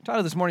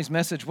Title of this morning's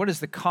message, what is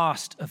the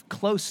cost of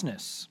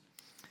closeness?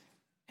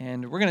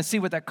 And we're going to see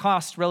what that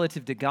costs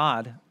relative to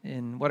God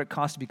and what it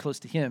costs to be close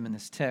to Him in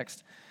this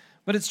text.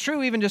 But it's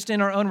true even just in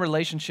our own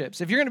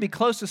relationships. If you're going to be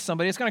close to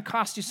somebody, it's going to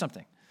cost you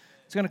something.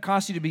 It's going to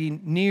cost you to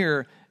be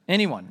near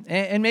anyone.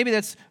 And maybe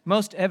that's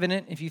most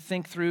evident if you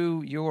think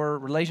through your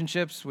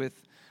relationships with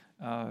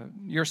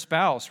your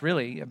spouse,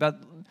 really.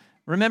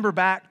 Remember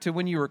back to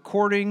when you were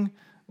courting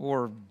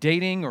or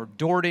dating or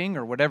dorting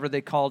or whatever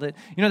they called it.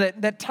 You know,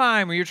 that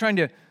time where you're trying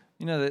to,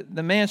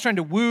 the man's trying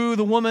to woo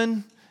the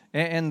woman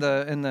and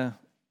the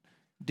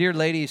dear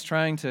lady is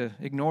trying to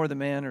ignore the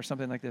man or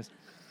something like this.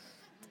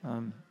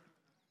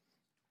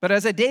 But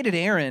as I dated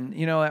Erin,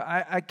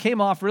 I came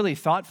off really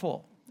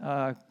thoughtful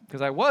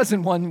because I was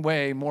in one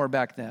way more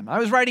back then. I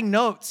was writing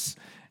notes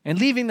and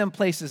leaving them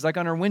places like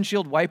on her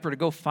windshield wiper to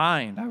go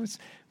find. I was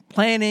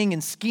planning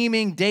and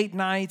scheming date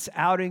nights,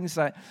 outings.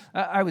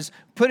 I was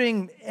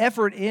putting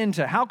effort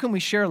into how can we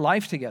share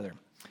life together.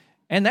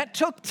 And that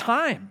took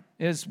time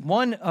is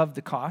one of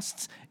the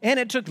costs. And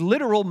it took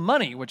literal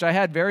money, which I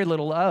had very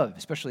little of,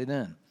 especially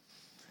then.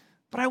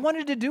 But I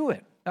wanted to do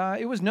it.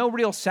 It was no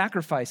real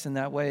sacrifice in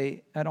that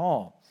way at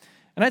all.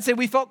 And I'd say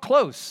we felt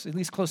close, at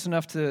least close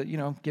enough to,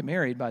 get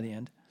married by the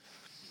end.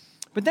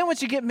 But then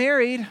once you get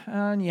married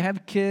and you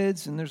have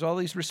kids and there's all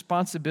these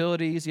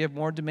responsibilities, you have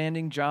more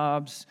demanding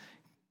jobs,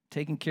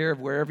 taking care of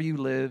wherever you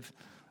live.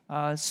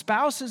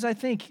 Spouses, I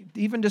think,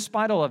 even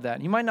despite all of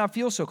that, you might not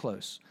feel so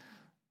close.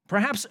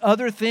 Perhaps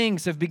other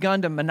things have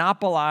begun to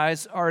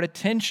monopolize our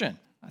attention.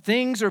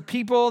 Things or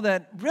people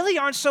that really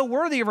aren't so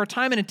worthy of our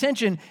time and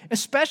attention,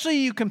 especially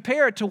you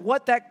compare it to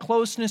what that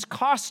closeness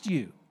cost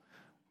you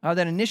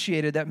that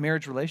initiated that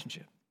marriage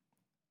relationship.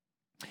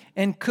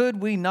 And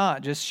could we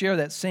not just share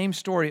that same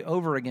story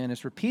over again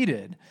as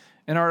repeated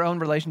in our own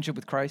relationship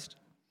with Christ?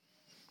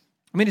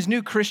 I mean, as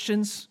new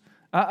Christians,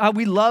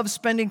 we love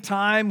spending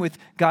time with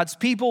God's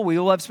people. We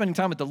love spending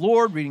time with the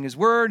Lord, reading His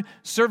Word,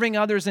 serving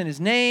others in His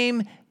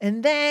name.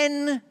 And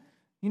then,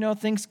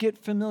 things get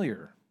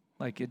familiar,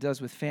 like it does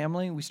with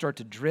family. We start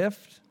to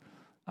drift.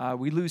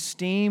 We lose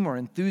steam or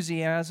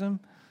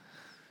enthusiasm.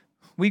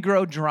 We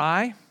grow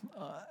dry.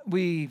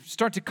 We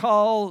start to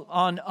call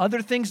on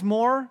other things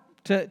more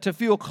to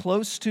feel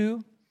close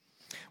to.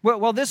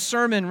 Well, this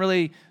sermon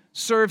really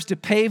serves to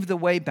pave the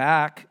way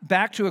back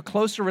to a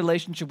closer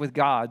relationship with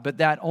God, but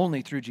that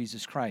only through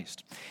Jesus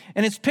Christ.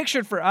 And it's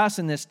pictured for us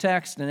in this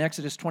text in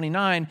Exodus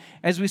 29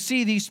 as we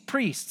see these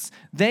priests.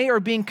 They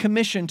are being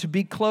commissioned to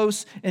be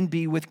close and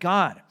be with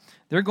God.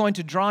 They're going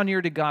to draw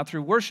near to God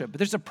through worship, but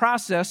there's a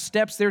process,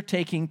 steps they're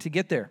taking to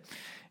get there.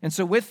 And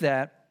so with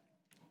that,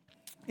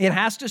 it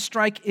has to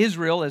strike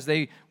Israel as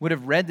they would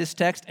have read this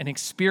text and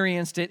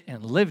experienced it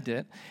and lived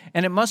it.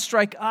 And it must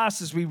strike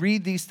us as we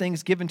read these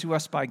things given to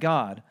us by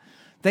God,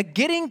 that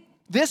getting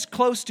this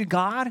close to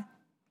God,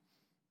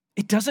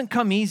 it doesn't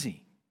come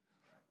easy.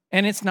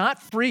 And it's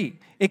not free.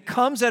 It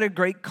comes at a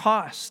great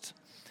cost.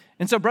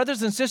 And so,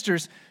 brothers and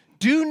sisters,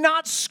 do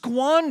not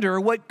squander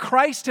what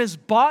Christ has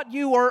bought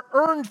you or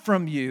earned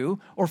from you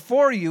or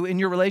for you in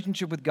your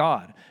relationship with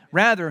God.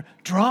 Rather,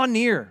 draw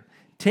near.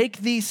 Take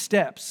these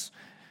steps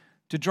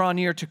to draw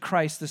near to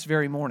Christ this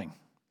very morning,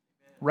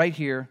 right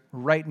here,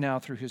 right now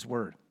through His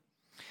Word.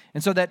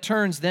 And so that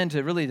turns then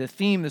to really the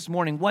theme this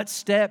morning. What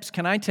steps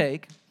can I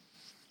take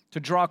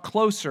to draw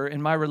closer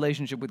in my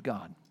relationship with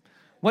God?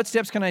 What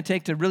steps can I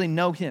take to really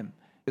know Him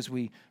as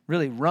we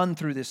really run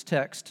through this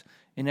text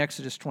in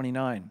Exodus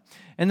 29?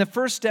 And the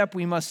first step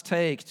we must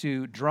take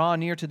to draw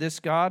near to this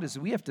God is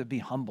we have to be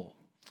humble.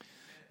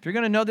 If you're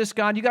going to know this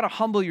God, you got to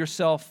humble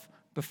yourself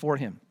before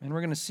Him. And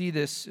we're going to see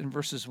this in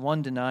verses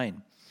 1 to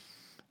 9.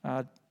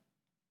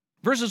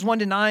 Verses 1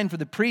 to 9 for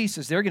the priests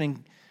as they're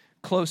getting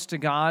close to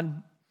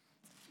God.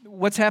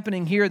 What's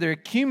happening here, they're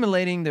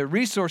accumulating the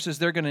resources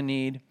they're going to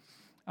need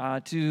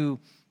to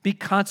be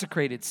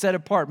consecrated, set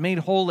apart, made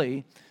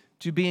holy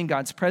to be in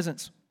God's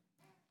presence.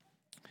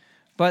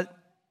 But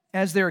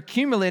as they're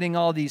accumulating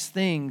all these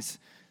things,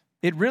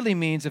 it really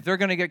means if they're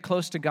going to get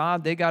close to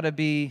God, they got to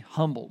be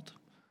humbled.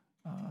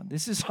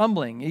 This is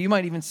humbling. You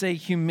might even say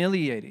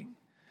humiliating,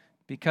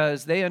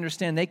 because they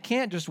understand they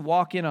can't just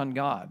walk in on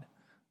God.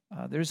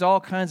 There's all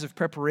kinds of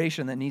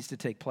preparation that needs to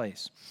take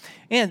place.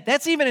 And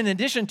that's even in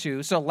addition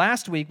to, so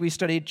last week we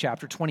studied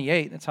chapter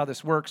 28. That's how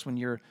this works when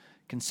you're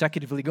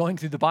consecutively going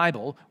through the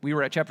Bible. We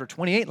were at chapter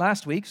 28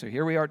 last week, so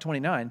here we are at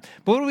 29.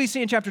 But what do we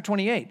see in chapter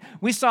 28?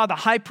 We saw the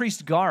high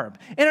priest garb,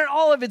 and in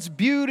all of its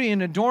beauty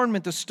and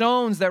adornment, the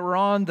stones that were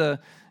on the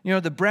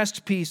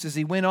breast piece as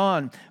he went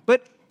on.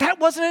 But that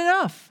wasn't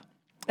enough.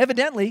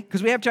 Evidently,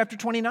 because we have chapter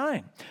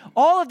 29.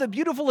 All of the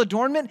beautiful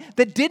adornment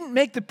that didn't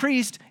make the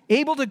priest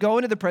able to go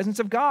into the presence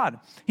of God.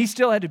 He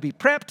still had to be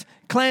prepped,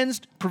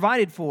 cleansed,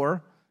 provided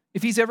for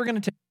if he's ever going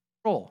to take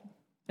control.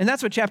 And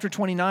that's what chapter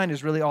 29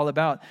 is really all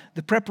about.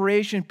 The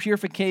preparation,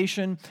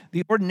 purification,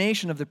 the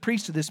ordination of the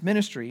priest to this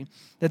ministry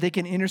that they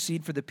can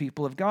intercede for the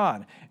people of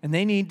God. And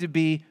they need to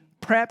be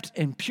prepped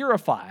and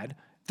purified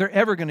if they're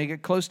ever going to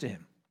get close to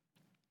Him.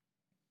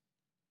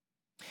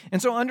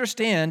 And so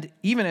understand,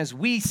 even as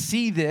we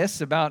see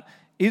this about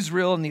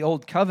Israel in the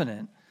Old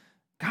Covenant,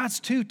 God's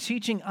too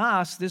teaching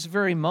us this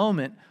very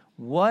moment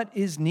what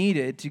is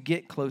needed to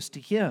get close to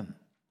Him.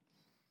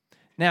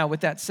 Now,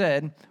 with that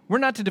said, we're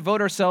not to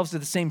devote ourselves to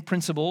the same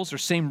principles or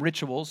same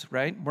rituals,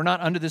 right? We're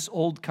not under this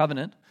old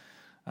covenant.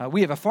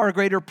 We have a far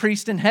greater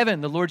priest in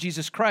heaven, the Lord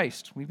Jesus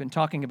Christ. We've been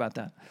talking about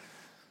that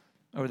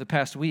over the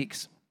past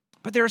weeks.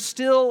 But there are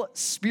still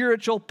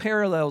spiritual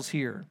parallels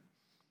here.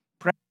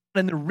 Perhaps not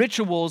in the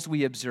rituals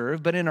we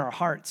observe, but in our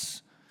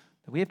hearts.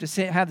 We have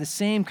to have the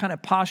same kind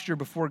of posture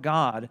before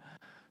God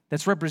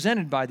that's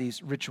represented by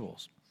these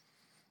rituals.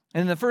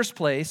 And in the first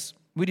place,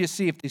 we just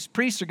see if these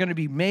priests are going to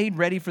be made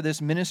ready for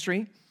this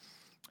ministry.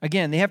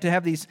 Again, they have to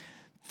have these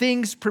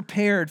things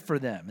prepared for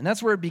them. And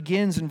that's where it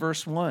begins in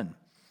verse 1.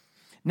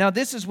 Now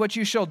this is what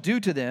you shall do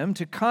to them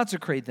to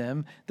consecrate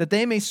them, that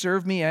they may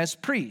serve me as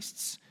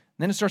priests.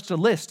 And then it starts to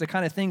list the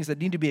kind of things that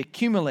need to be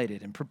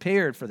accumulated and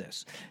prepared for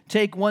this.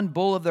 Take 1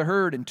 bull of the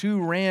herd and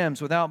 2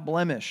 rams without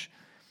blemish.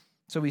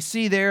 So we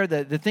see there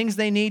the things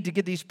they need to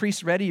get these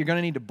priests ready. You're going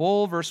to need a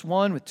bull, verse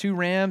 1, with 2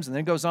 rams. And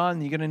then it goes on,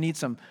 and you're going to need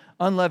some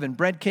unleavened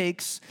bread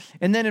cakes.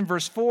 And then in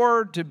verse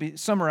 4, to be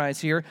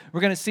summarized here,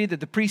 we're going to see that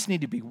the priests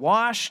need to be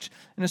washed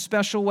in a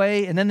special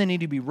way. And then they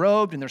need to be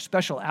robed in their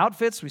special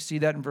outfits. We see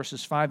that in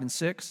verses 5 and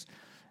 6.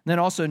 And then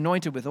also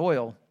anointed with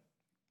oil.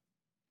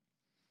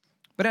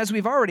 But as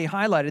we've already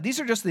highlighted, these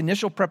are just the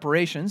initial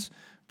preparations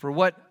for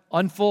what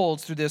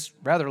unfolds through this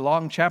rather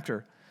long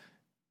chapter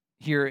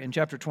here in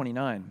chapter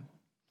 29.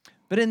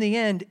 But in the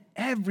end,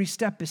 every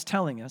step is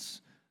telling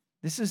us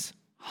this is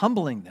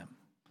humbling them.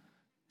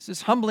 This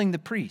is humbling the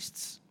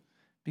priests.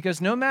 Because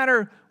no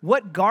matter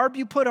what garb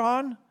you put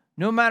on,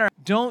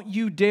 don't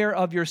you dare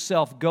of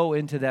yourself go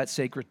into that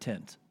sacred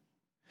tent.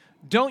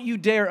 Don't you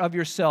dare of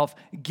yourself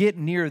get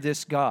near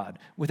this God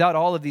without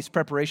all of these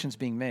preparations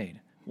being made.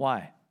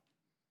 Why?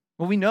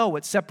 Well, we know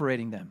what's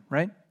separating them,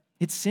 right?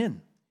 It's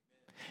sin.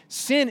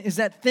 Sin is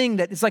that thing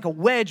that is like a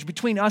wedge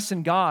between us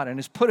and God and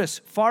has put us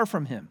far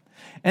from Him.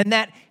 And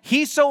that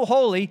He's so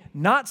holy,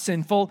 not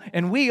sinful,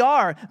 and we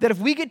are, that if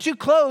we get too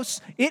close,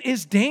 it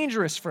is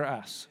dangerous for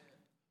us.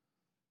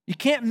 You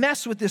can't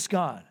mess with this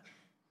God.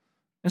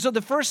 And so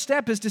the first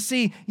step is to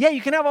see,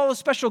 you can have all the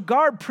special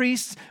garb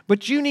priests,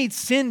 but you need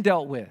sin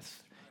dealt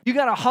with. You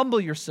got to humble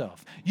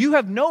yourself. You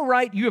have no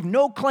right, you have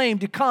no claim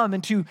to come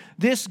into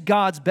this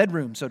God's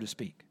bedroom, so to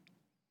speak.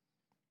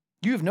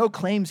 You have no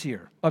claims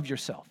here of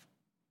yourself.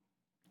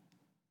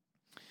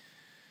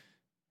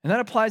 And that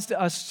applies to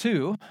us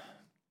too.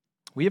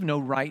 We have no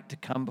right to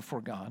come before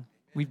God.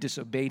 We've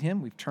disobeyed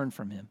Him. We've turned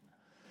from Him.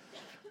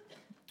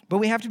 But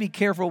we have to be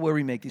careful where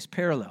we make these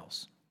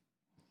parallels.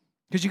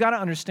 Because you got to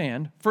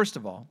understand, first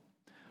of all,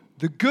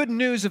 the good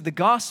news of the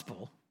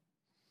gospel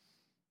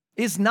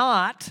is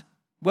not,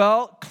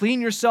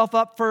 clean yourself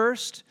up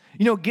first,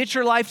 get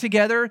your life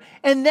together,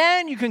 and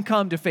then you can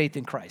come to faith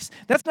in Christ.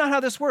 That's not how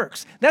this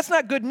works. That's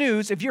not good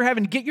news if you're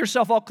having to get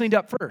yourself all cleaned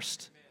up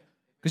first.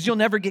 Because you'll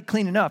never get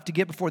clean enough to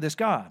get before this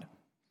God.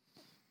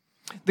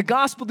 The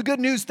gospel, the good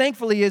news,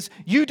 thankfully, is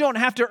you don't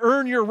have to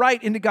earn your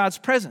right into God's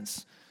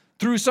presence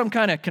through some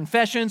kind of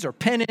confessions or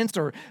penance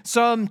or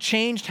some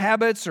changed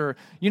habits or,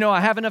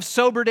 I have enough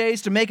sober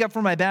days to make up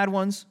for my bad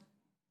ones.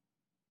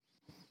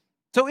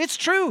 So it's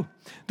true.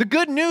 The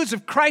good news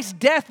of Christ's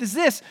death is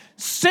this: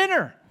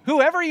 sinner,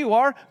 whoever you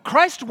are,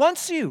 Christ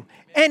wants you.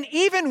 And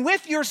even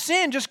with your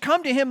sin, just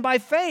come to Him by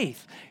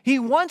faith. He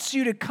wants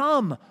you to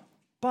come,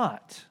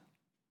 but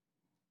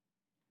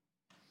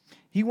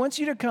He wants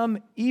you to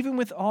come even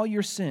with all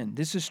your sin.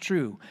 This is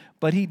true.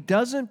 But He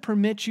doesn't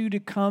permit you to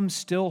come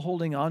still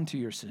holding on to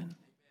your sin.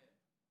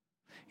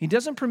 He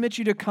doesn't permit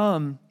you to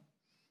come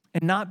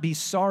and not be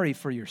sorry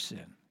for your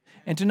sin,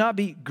 and to not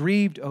be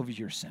grieved over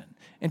your sin,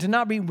 and to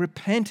not be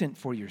repentant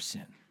for your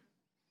sin.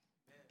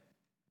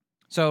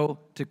 So,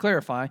 to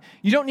clarify,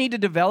 you don't need to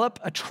develop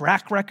a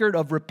track record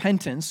of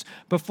repentance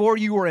before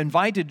you are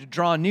invited to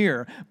draw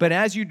near. But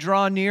as you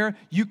draw near,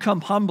 you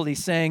come humbly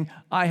saying,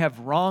 I have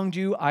wronged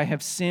you, I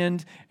have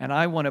sinned, and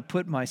I want to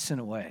put my sin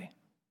away.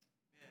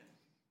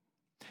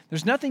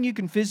 There's nothing you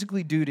can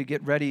physically do to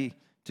get ready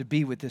to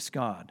be with this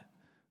God,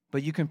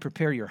 but you can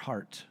prepare your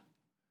heart.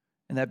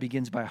 And that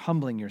begins by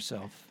humbling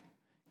yourself,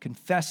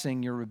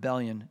 confessing your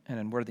rebellion and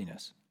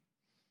unworthiness.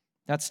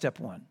 That's step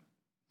 1.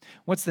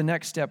 What's the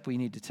next step we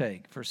need to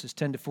take? Verses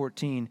 10 to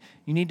 14,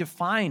 you need to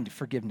find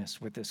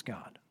forgiveness with this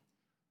God.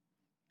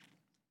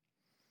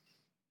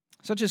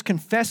 Such as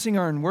confessing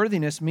our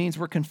unworthiness means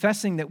we're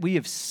confessing that we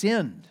have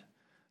sinned,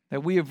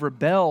 that we have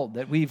rebelled,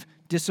 that we've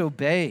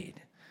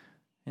disobeyed.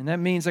 And that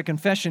means a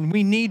confession,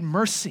 we need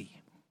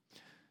mercy.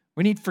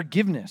 We need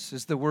forgiveness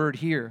is the word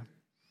here.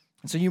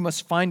 And so you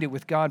must find it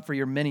with God for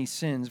your many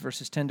sins,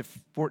 verses 10 to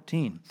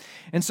 14.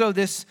 And so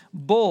this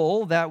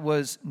bull that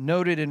was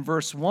noted in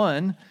verse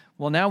 1,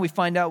 well, now we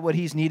find out what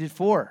he's needed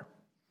for.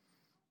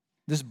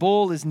 This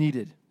bull is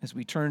needed as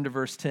we turn to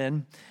verse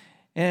 10.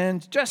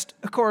 And just,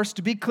 of course,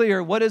 to be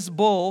clear, what is a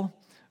bull?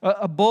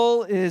 A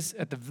bull is,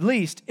 at the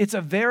least, it's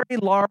a very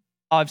large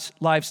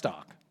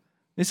livestock.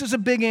 This is a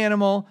big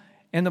animal,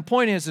 and the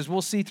point is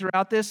we'll see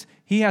throughout this,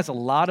 he has a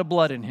lot of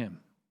blood in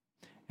him.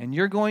 And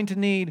you're going to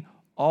need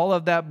all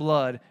of that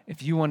blood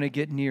if you want to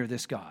get near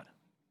this God.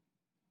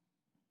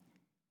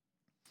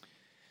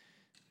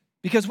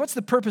 Because what's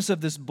the purpose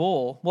of this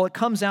bull? Well, it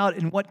comes out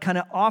in what kind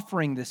of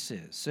offering this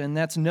is. And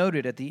that's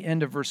noted at the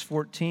end of verse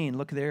 14.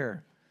 Look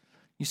there.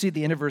 You see at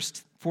the end of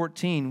verse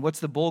 14, what's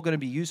the bull going to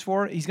be used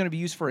for? He's going to be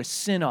used for a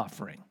sin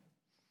offering.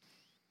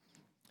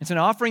 It's an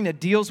offering that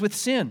deals with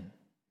sin.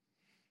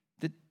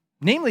 That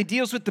namely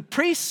deals with the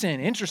priest's sin,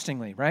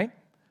 interestingly, right?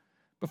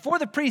 Before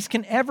the priest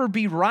can ever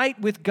be right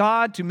with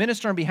God to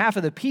minister on behalf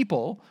of the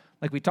people,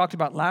 like we talked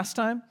about last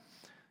time,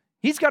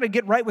 he's got to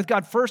get right with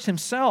God first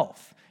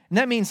himself. And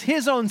that means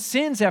his own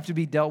sins have to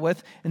be dealt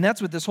with, and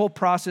that's what this whole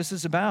process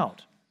is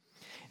about.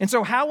 And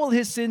so how will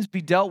his sins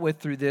be dealt with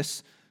through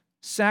this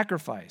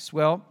sacrifice?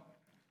 Well,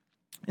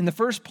 in the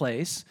first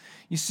place,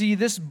 you see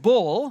this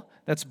bull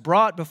that's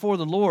brought before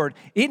the Lord,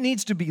 it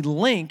needs to be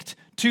linked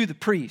to the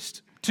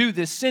priest, to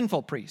this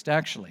sinful priest,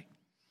 actually.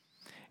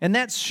 And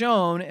that's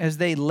shown as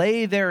they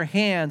lay their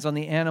hands on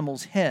the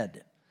animal's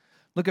head.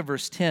 Look at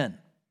verse 10.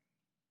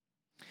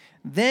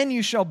 Then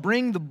you shall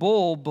bring the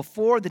bull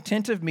before the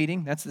tent of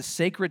meeting. That's the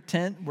sacred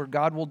tent where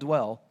God will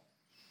dwell.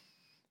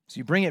 So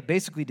you bring it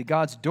basically to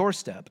God's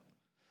doorstep.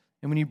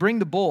 And when you bring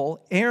the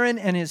bull, Aaron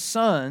and his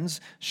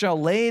sons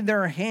shall lay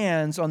their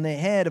hands on the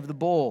head of the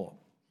bull.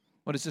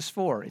 What is this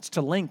for? It's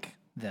to link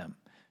them,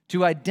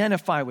 to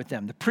identify with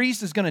them. The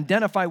priest is going to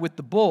identify with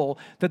the bull,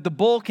 that the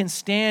bull can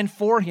stand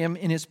for him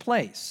in his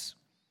place.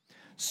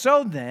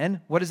 So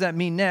then, what does that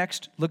mean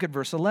next? Look at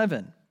verse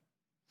 11.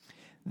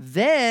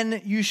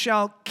 Then you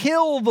shall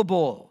kill the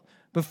bull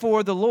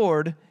before the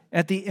Lord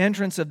at the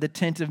entrance of the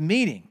tent of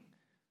meeting.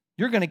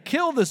 You're going to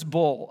kill this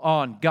bull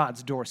on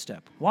God's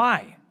doorstep.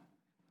 Why?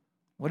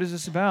 What is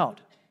this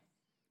about?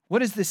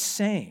 What is this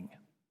saying?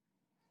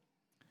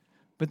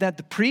 But that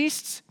the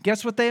priests,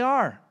 guess what they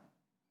are?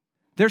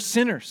 They're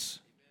sinners.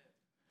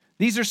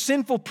 These are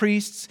sinful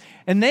priests,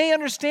 and they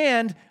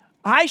understand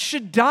I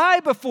should die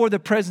before the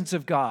presence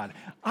of God.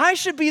 I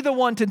should be the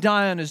one to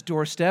die on his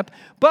doorstep,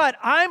 but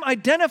I'm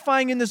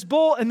identifying in this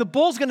bull, and the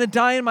bull's going to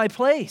die in my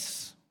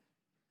place.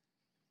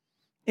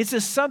 It's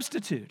a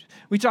substitute.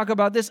 We talk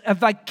about this, a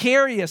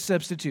vicarious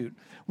substitute,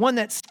 one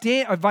that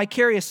a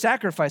vicarious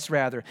sacrifice,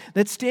 rather,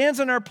 that stands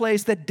in our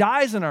place, that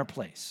dies in our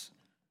place.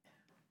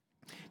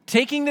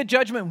 Taking the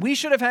judgment we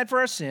should have had for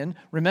our sin.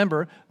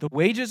 Remember, the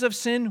wages of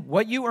sin,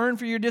 what you earn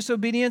for your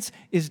disobedience,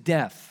 is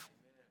death.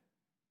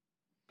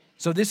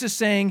 So this is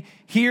saying,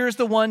 here's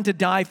the one to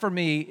die for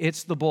me.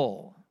 It's the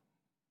bull.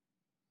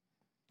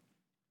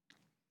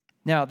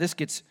 Now, this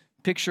gets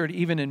pictured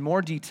even in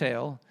more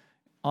detail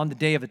on the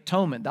Day of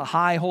Atonement, the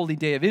high holy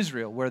day of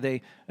Israel, where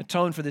they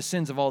atone for the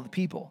sins of all the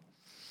people.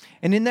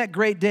 And in that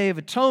great Day of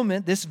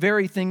Atonement, this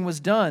very thing was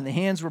done. The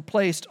hands were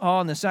placed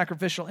on the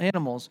sacrificial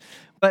animals.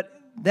 But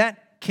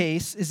that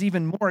case is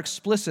even more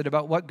explicit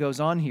about what goes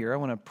on here. I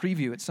want to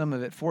preview it, some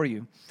of it for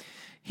you.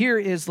 Here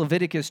is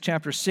Leviticus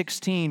chapter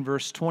 16,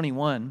 verse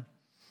 21.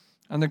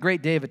 On the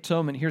great Day of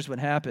Atonement, here's what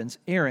happens.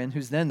 Aaron,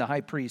 who's then the high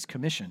priest,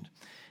 commissioned.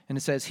 And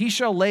it says, he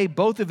shall lay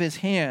both of his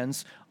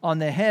hands on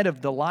the head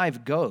of the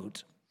live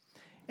goat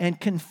and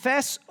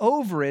confess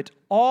over it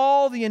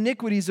all the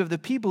iniquities of the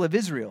people of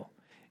Israel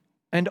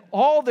and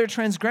all their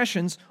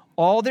transgressions,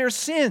 all their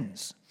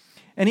sins.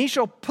 And he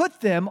shall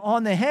put them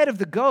on the head of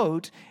the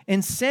goat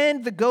and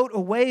send the goat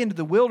away into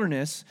the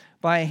wilderness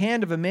by a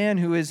hand of a man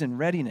who is in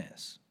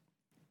readiness.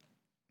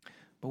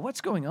 But what's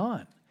going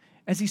on?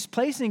 As he's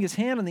placing his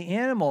hand on the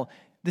animal,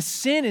 the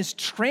sin is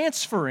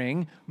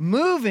transferring,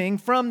 moving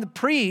from the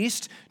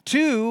priest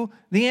to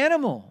the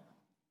animal.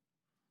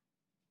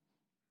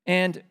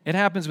 And it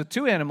happens with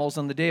two animals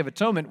on the Day of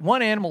Atonement.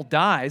 One animal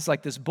dies,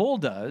 like this bull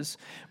does,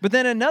 but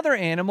then another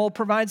animal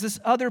provides this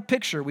other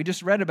picture we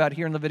just read about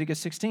here in Leviticus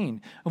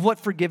 16 of what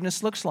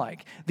forgiveness looks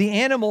like. The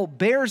animal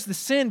bears the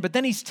sin, but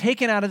then he's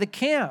taken out of the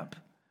camp.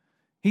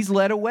 He's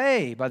led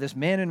away by this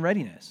man in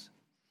readiness.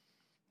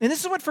 And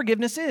this is what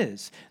forgiveness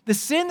is. The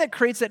sin that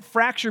creates that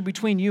fracture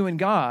between you and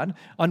God,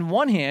 on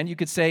one hand, you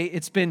could say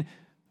it's been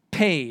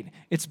paid.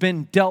 It's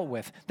been dealt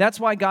with. That's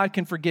why God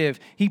can forgive.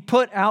 He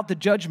put out the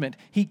judgment.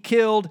 He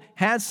killed,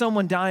 had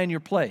someone die in your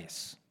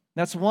place.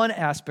 That's one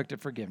aspect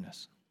of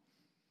forgiveness.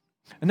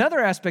 Another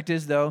aspect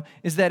is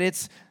that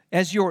it's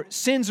as your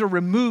sins are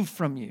removed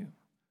from you.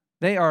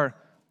 They are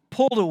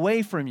pulled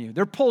away from you.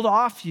 They're pulled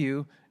off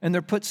you, and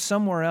they're put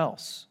somewhere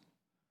else.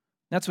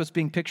 That's what's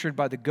being pictured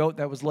by the goat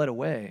that was led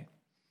away.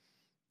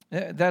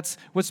 That's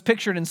what's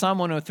pictured in Psalm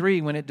 103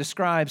 when it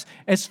describes,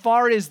 as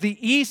far as the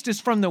east is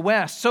from the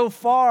west, so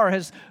far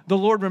has the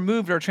Lord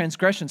removed our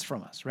transgressions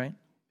from us, right?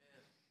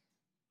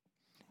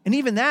 And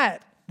even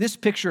that, this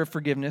picture of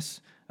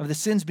forgiveness, of the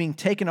sins being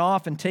taken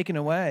off and taken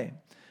away,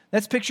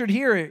 that's pictured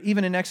here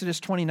even in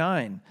Exodus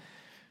 29.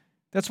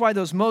 That's why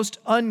those most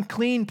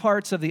unclean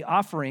parts of the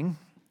offering,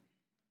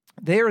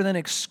 they are then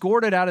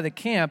escorted out of the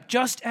camp,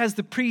 just as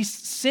the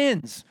priest's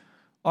sins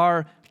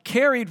are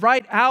carried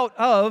right out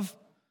of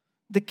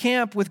the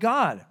camp with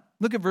God.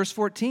 Look at verse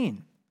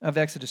 14 of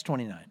Exodus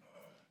 29.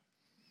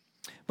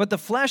 But the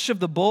flesh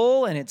of the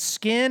bull and its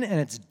skin and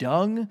its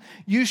dung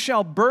you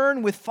shall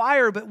burn with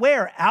fire, but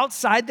where?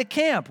 Outside the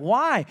camp.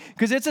 Why?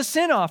 Because it's a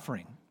sin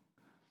offering.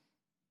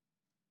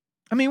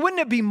 I mean,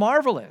 wouldn't it be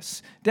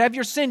marvelous to have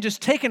your sin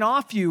just taken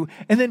off you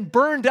and then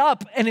burned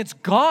up and it's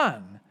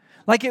gone?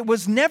 Like it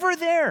was never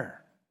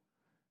there.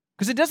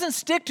 Because it doesn't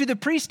stick to the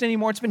priest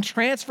anymore. It's been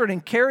transferred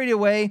and carried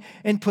away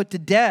and put to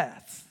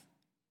death.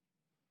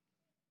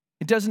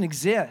 It doesn't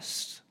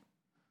exist.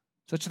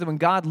 Such that when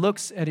God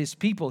looks at his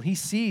people, he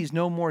sees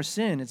no more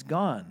sin. It's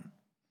gone.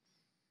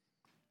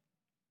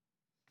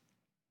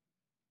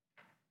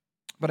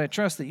 But I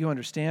trust that you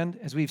understand,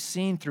 as we've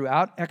seen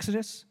throughout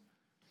Exodus,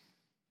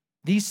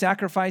 these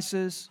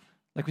sacrifices,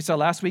 like we saw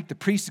last week, the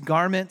priest's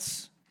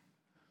garments,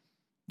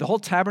 the whole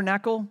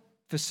tabernacle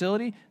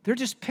facility, they're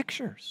just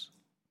pictures.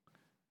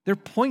 They're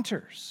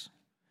pointers.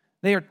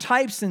 They are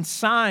types and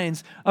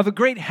signs of a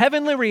great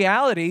heavenly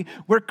reality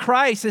where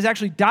Christ has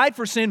actually died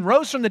for sin,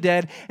 rose from the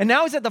dead, and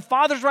now he's at the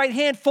Father's right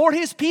hand for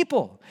his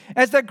people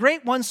as that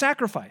great one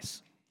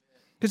sacrifice.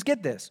 Because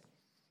get this,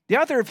 the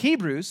author of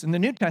Hebrews in the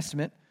New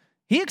Testament,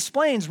 he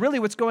explains really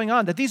what's going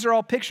on, that these are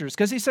all pictures,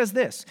 because he says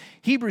this.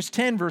 Hebrews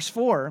 10 verse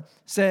 4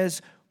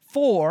 says,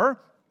 "For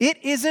it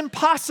is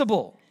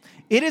impossible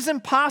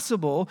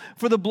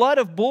for the blood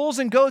of bulls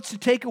and goats to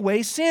take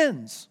away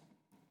sins."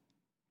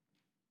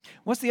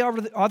 What's the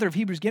author of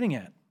Hebrews getting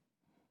at?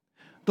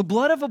 The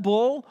blood of a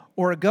bull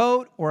or a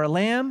goat or a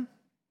lamb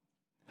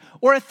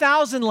or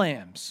 1,000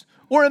 lambs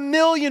or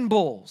 1,000,000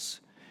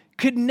 bulls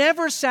could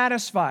never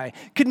satisfy,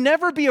 could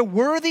never be a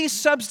worthy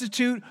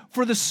substitute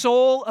for the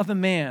soul of a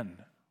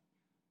man.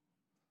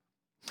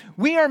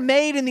 We are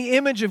made in the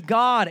image of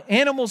God.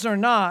 Animals are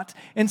not.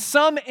 And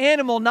some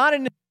animal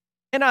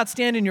cannot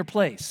stand in your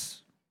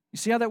place. You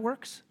see how that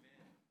works?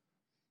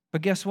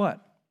 But guess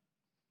what?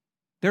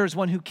 There is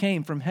one who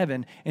came from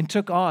heaven and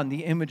took on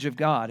the image of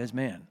God as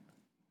man.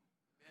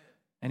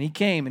 And he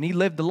came and he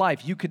lived the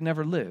life you could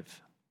never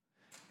live.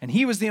 And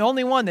he was the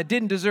only one that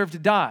didn't deserve to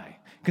die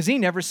because he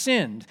never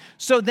sinned.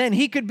 So then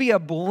he could be a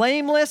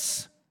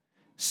blameless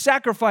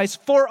sacrifice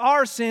for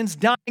our sins,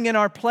 dying in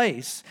our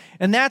place.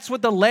 And that's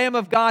what the Lamb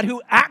of God,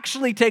 who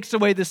actually takes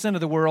away the sin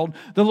of the world,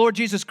 the Lord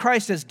Jesus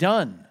Christ, has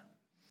done.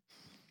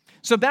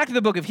 So back to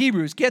the book of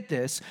Hebrews, get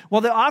this.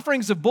 While the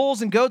offerings of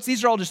bulls and goats,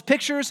 these are all just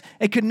pictures,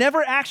 it could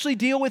never actually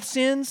deal with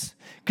sins,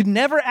 could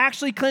never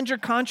actually cleanse your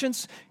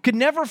conscience, could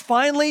never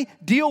finally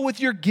deal with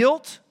your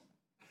guilt,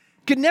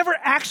 could never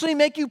actually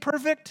make you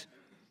perfect.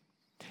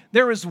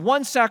 There is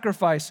one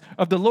sacrifice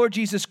of the Lord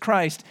Jesus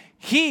Christ.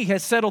 He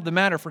has settled the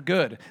matter for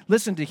good.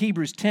 Listen to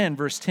Hebrews 10,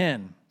 verse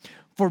 10.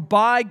 For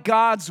by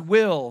God's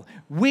will,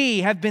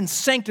 we have been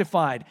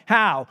sanctified.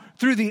 How?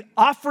 Through the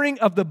offering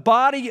of the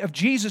body of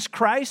Jesus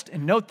Christ.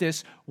 And note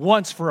this,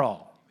 once for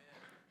all.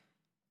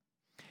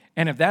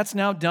 And if that's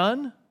now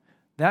done,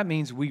 that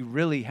means we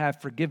really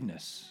have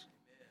forgiveness.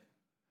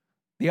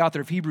 The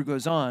author of Hebrews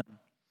goes on,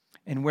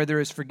 and where there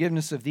is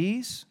forgiveness of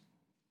these,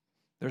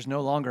 there's no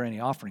longer any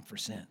offering for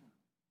sin.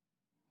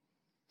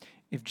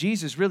 If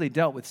Jesus really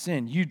dealt with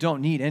sin, you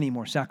don't need any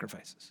more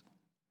sacrifices.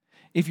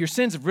 If your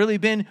sins have really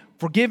been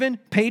forgiven,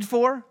 paid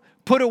for,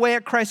 put away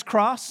at Christ's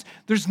cross,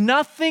 there's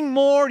nothing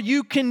more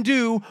you can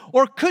do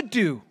or could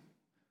do.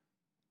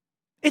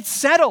 It's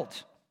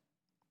settled.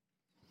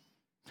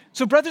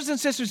 So brothers and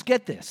sisters,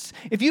 get this.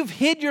 If you've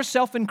hid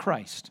yourself in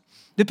Christ,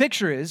 the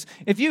picture is,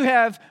 if you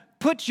have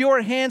put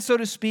your hand, so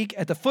to speak,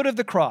 at the foot of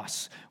the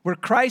cross where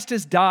Christ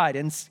has died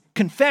and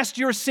confessed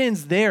your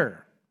sins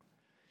there,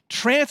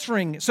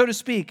 transferring, so to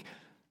speak,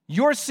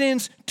 your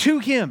sins to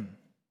him,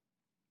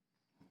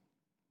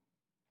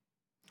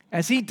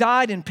 as he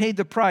died and paid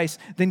the price,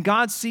 then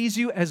God sees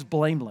you as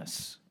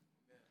blameless,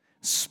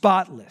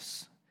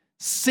 spotless,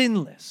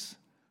 sinless,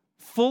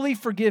 fully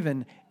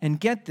forgiven. And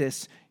get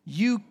this,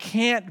 you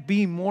can't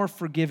be more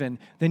forgiven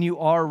than you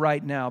are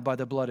right now by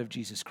the blood of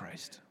Jesus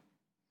Christ.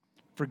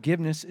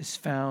 Forgiveness is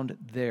found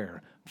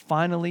there,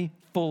 finally,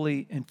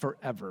 fully, and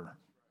forever.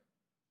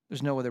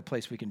 There's no other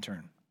place we can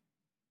turn.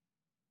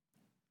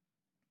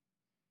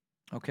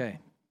 Okay,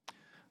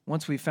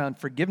 once we've found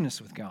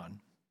forgiveness with God,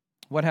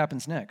 what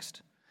happens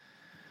next?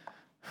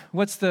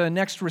 What's the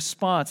next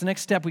response, the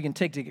next step we can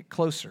take to get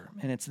closer?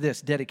 And it's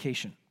this,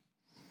 dedication.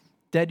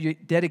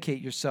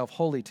 Dedicate yourself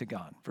wholly to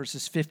God,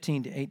 verses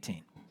 15 to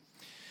 18.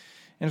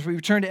 And as we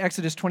return to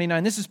Exodus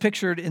 29, this is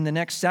pictured in the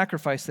next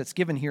sacrifice that's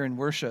given here in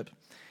worship.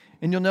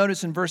 And you'll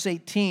notice in verse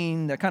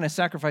 18, the kind of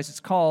sacrifice it's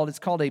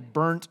called a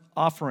burnt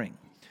offering,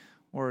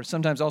 or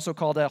sometimes also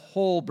called a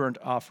whole burnt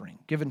offering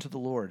given to the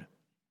Lord.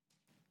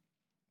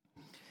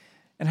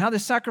 And how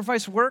this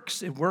sacrifice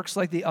works, it works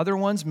like the other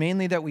ones,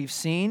 mainly that we've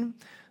seen.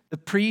 The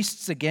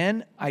priests,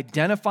 again,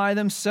 identify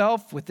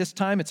themselves with, this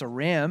time it's a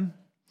ram.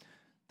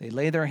 They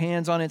lay their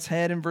hands on its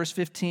head in verse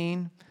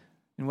 15.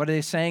 And what are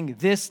they saying?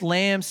 This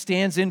lamb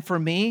stands in for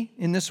me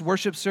in this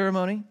worship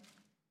ceremony,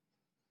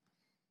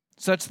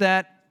 such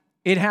that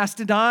it has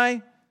to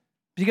die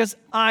because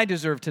I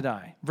deserve to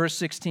die. Verse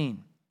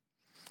 16.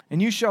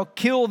 And you shall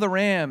kill the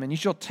ram, and you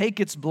shall take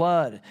its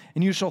blood,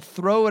 and you shall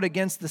throw it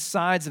against the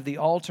sides of the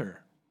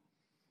altar.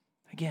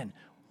 Again,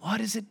 What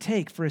does it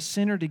take for a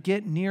sinner to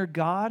get near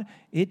God?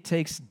 It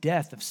takes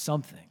death of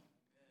something.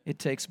 It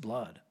takes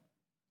blood.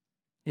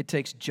 It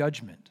takes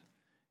judgment.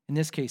 In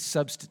this case,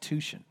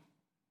 substitution.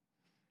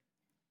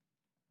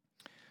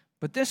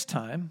 But this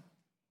time,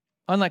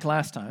 unlike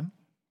last time,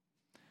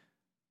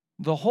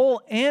 the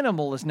whole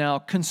animal is now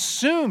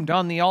consumed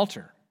on the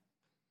altar.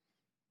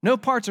 No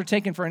parts are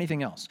taken for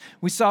anything else.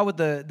 We saw with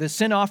the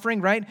sin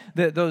offering, right?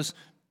 Those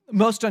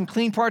most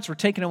unclean parts were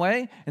taken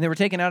away, and they were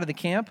taken out of the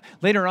camp.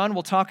 Later on,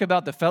 we'll talk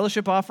about the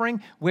fellowship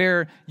offering,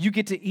 where you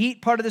get to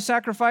eat part of the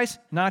sacrifice.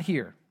 Not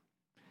here.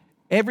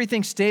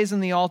 Everything stays on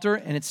the altar,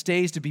 and it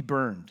stays to be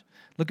burned.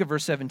 Look at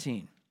verse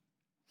 17.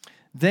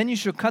 Then you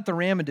shall cut the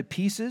ram into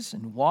pieces,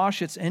 and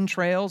wash its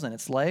entrails and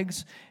its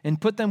legs, and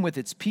put them with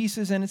its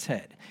pieces and its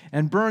head,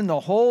 and burn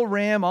the whole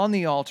ram on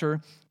the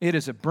altar. It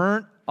is a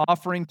burnt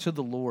offering to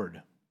the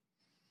Lord.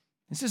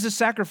 This is a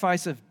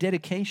sacrifice of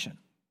dedication.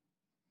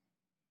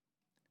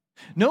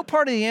 No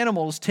part of the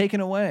animal is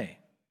taken away.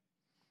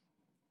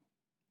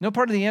 No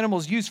part of the animal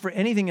is used for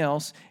anything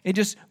else. It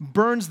just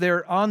burns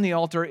there on the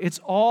altar. It's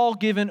all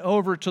given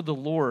over to the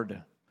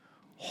Lord,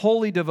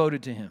 wholly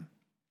devoted to Him.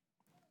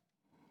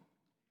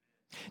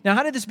 Now,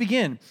 how did this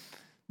begin?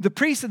 The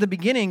priests at the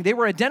beginning, they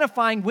were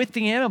identifying with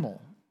the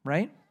animal,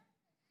 right?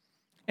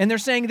 And they're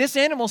saying, this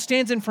animal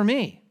stands in for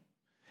me.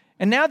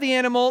 And now the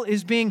animal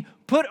is being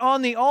put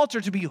on the altar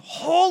to be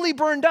wholly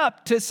burned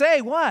up to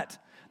say what?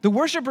 The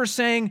worshiper's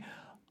saying,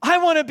 I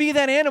want to be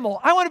that animal.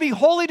 I want to be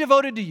wholly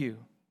devoted to you.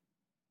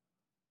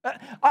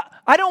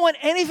 I don't want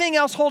anything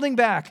else holding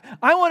back.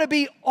 I want to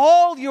be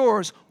all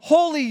yours,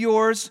 wholly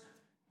yours.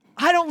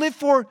 I don't live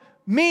for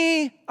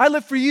me. I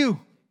live for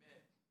you.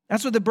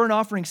 That's what the burnt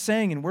offering's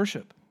saying in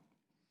worship.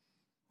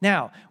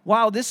 Now,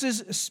 while this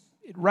is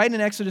right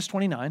in Exodus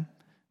 29,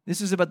 this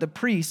is about the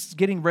priests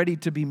getting ready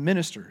to be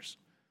ministers.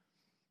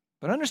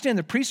 But understand,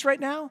 the priests right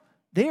now,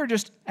 they are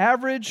just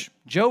average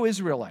Joe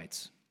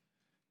Israelites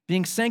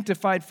being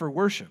sanctified for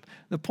worship.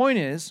 The point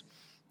is,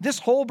 this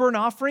whole burnt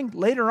offering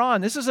later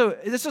on, this is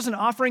an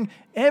offering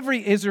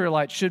every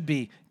Israelite should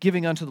be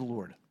giving unto the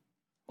Lord.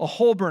 A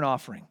whole burnt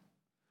offering,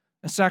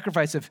 a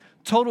sacrifice of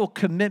total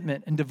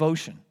commitment and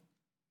devotion.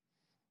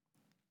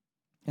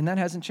 And that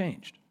hasn't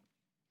changed.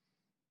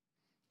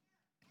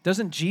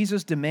 Doesn't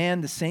Jesus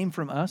demand the same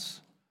from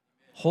us?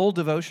 Whole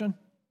devotion?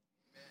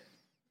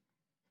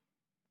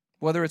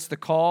 Whether it's the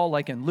call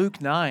like in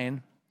Luke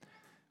 9,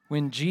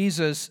 when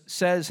Jesus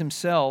says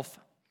himself,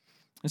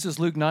 this is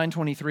Luke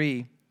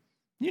 9:23,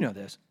 you know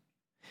this.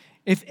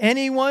 If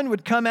anyone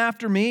would come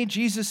after me,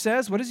 Jesus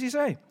says, what does he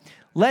say?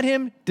 Let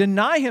him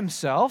deny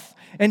himself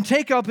and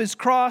take up his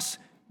cross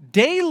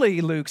daily,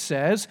 Luke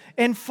says,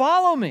 and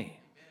follow me.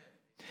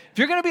 If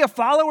you're going to be a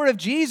follower of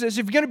Jesus,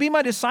 if you're going to be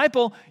my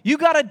disciple, you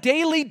got to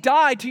daily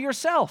die to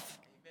yourself.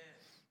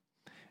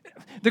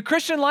 The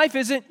Christian life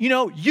isn't,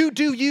 you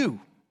do you.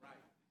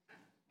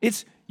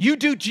 It's you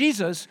do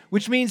Jesus,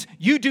 which means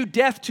you do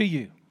death to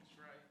you.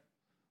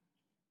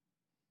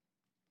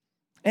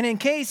 And in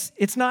case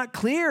it's not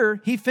clear,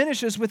 he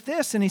finishes with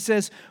this and he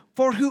says,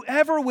 for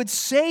whoever would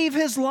save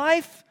his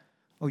life,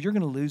 you're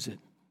going to lose it.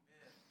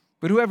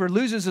 But whoever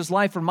loses his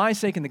life for my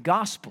sake and the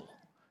gospel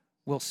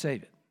will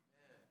save it.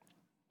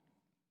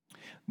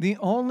 The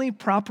only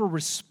proper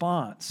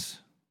response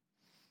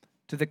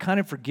to the kind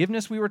of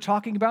forgiveness we were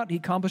talking about he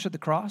accomplished at the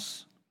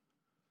cross,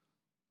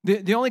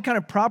 the only kind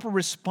of proper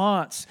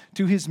response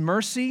to his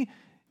mercy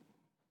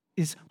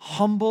is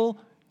humble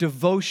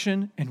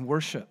devotion and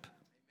worship.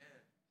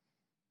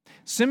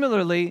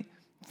 Similarly,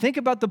 think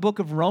about the book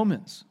of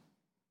Romans.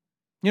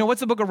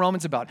 What's the book of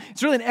Romans about?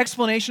 It's really an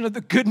explanation of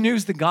the good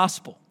news, the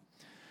gospel.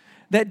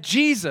 That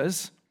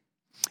Jesus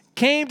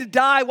came to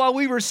die while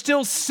we were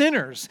still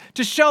sinners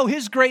to show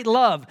his great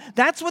love.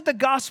 That's what the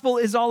gospel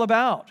is all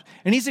about.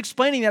 And he's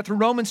explaining that through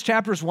Romans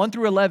chapters 1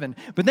 through 11.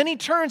 But then he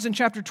turns in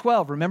chapter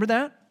 12. Remember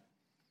that?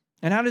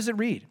 And how does it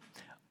read?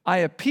 I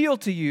appeal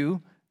to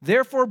you,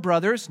 therefore,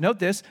 brothers, note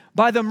this,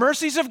 by the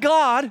mercies of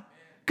God,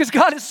 because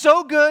God is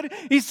so good,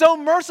 he's so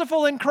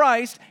merciful in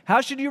Christ.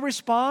 How should you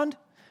respond?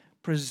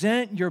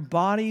 Present your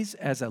bodies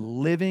as a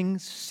living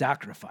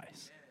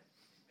sacrifice.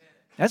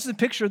 That's the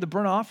picture of the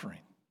burnt offering.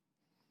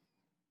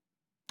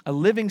 A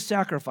living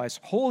sacrifice,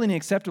 holy and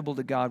acceptable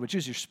to God, which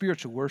is your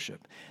spiritual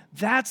worship.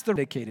 That's the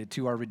dedicated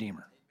to our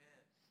Redeemer.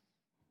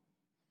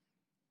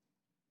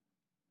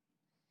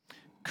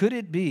 Could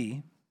it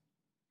be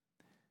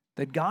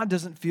that God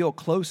doesn't feel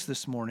close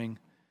this morning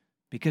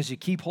because you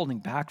keep holding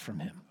back from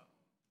him?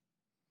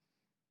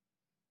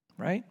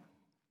 Right?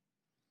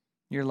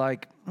 You're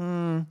like,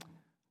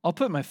 I'll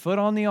put my foot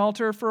on the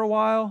altar for a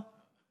while.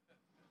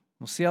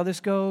 We'll see how this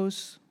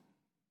goes.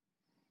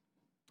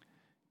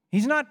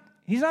 He's not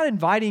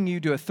inviting you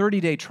to a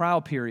 30-day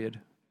trial period,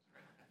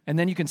 and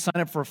then you can sign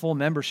up for a full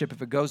membership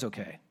if it goes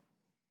okay.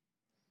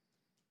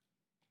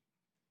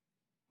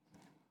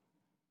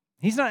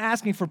 He's not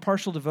asking for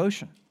partial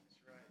devotion.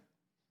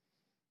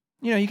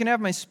 You can have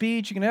my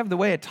speech, you can have the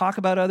way I talk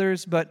about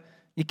others, but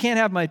you can't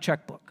have my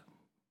checkbook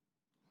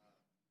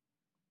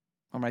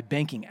or my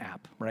banking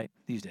app, right,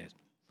 these days.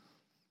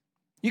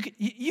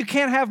 You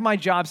can't have my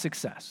job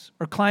success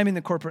or climbing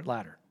the corporate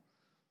ladder.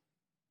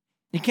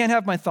 You can't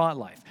have my thought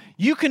life.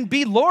 You can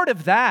be Lord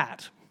of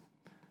that,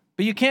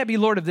 but you can't be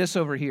Lord of this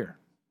over here.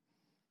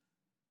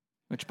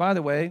 Which, by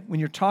the way, when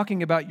you're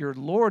talking about your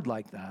Lord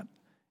like that,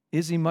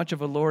 is he much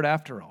of a Lord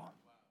after all?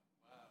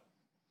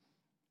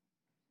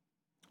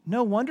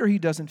 No wonder he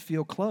doesn't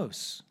feel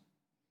close.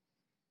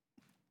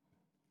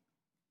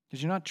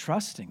 Because you're not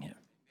trusting him.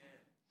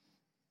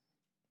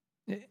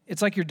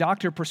 It's like your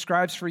doctor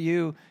prescribes for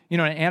you, an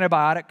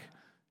antibiotic.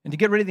 And to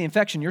get rid of the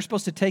infection, you're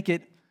supposed to take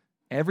it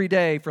every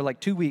day for like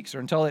 2 weeks or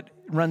until it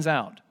runs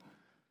out.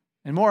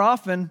 And more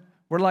often,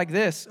 we're like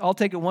this. I'll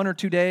take it 1 or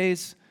 2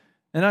 days,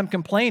 and I'm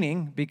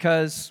complaining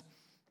because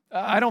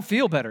I don't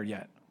feel better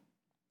yet.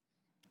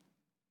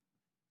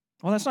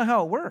 Well, that's not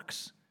how it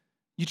works.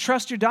 You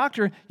trust your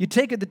doctor, you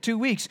take it the 2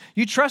 weeks.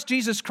 You trust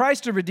Jesus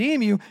Christ to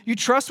redeem you, you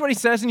trust what he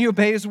says, and you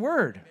obey his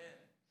word.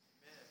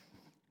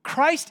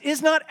 Christ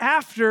is not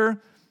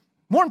after,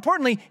 more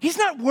importantly, he's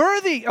not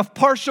worthy of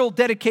partial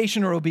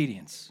dedication or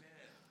obedience.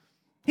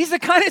 He's the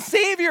kind of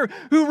Savior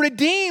who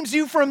redeems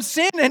you from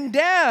sin and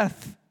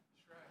death.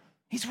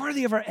 He's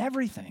worthy of our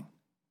everything.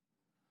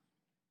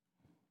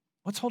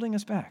 What's holding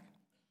us back?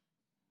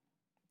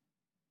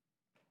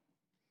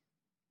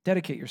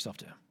 Dedicate yourself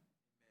to him.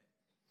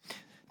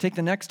 Take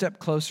the next step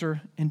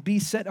closer and be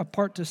set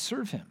apart to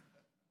serve him.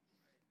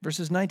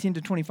 Verses 19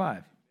 to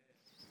 25.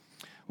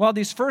 While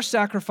these first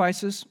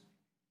sacrifices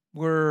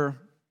were,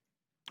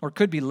 or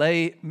could be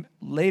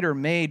later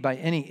made by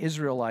any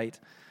Israelite,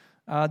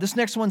 this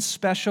next one's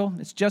special.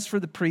 It's just for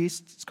the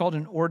priests. It's called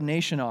an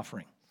ordination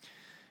offering.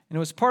 And it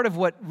was part of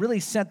what really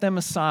set them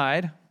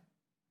aside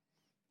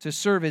to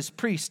serve as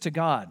priests to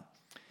God.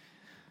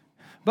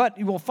 But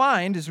you will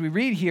find, as we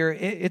read here,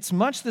 it's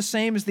much the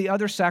same as the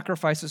other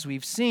sacrifices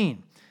we've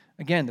seen.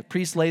 Again, the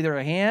priests lay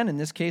their hand, in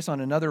this case on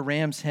another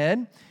ram's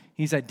head.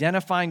 He's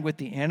identifying with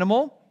the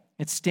animal.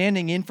 It's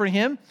standing in for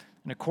him.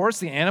 And of course,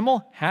 the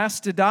animal has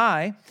to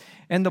die.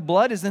 And the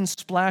blood is then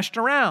splashed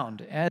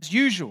around, as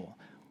usual.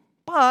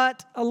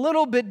 But a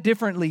little bit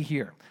differently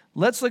here.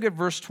 Let's look at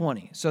verse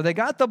 20. So they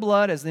got the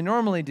blood as they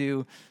normally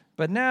do,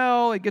 but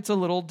now it gets a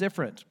little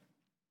different.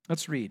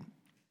 Let's read.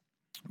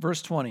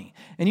 Verse 20,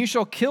 and you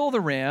shall kill the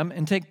ram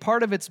and take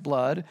part of its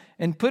blood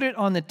and put it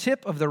on the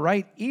tip of the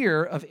right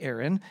ear of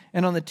Aaron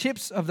and on the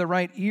tips of the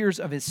right ears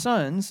of his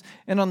sons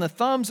and on the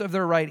thumbs of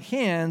their right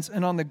hands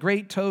and on the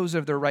great toes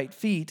of their right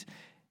feet,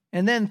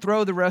 and then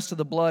throw the rest of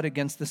the blood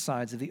against the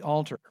sides of the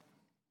altar.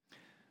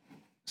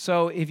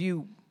 So if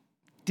you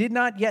did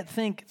not yet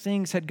think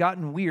things had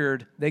gotten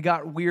weird, they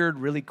got weird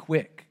really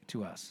quick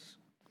to us.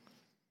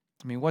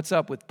 I mean, what's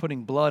up with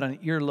putting blood on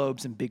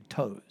earlobes and big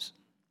toes?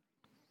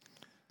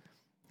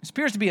 This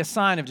appears to be a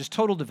sign of just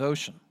total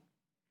devotion.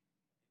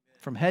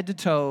 From head to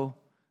toe,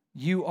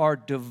 you are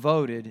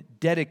devoted,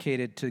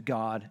 dedicated to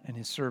God and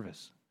his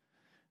service.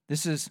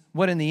 This is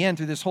what in the end,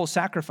 through this whole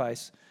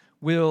sacrifice,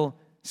 will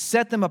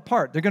set them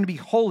apart. They're going to be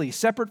holy,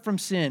 separate from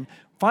sin,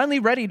 finally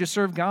ready to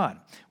serve God,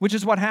 which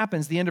is what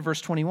happens at the end of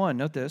verse 21.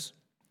 Note this.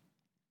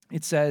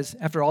 It says,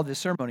 after all this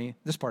ceremony,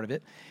 this part of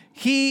it,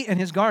 he and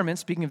his garments,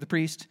 speaking of the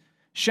priest,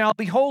 shall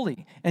be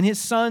holy, and his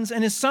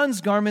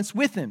sons' garments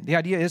with him. The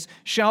idea is,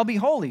 shall be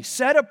holy,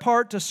 set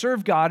apart to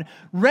serve God,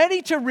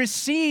 ready to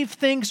receive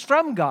things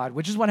from God,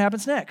 which is what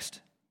happens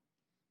next.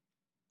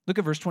 Look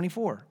at verse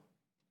 24.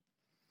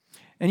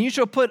 And you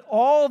shall put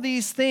all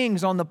these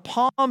things on the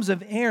palms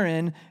of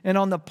Aaron and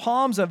on the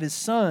palms of his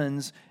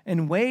sons,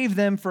 and wave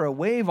them for a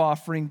wave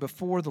offering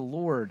before the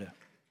Lord.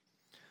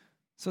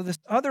 So this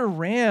other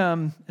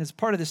ram, as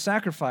part of the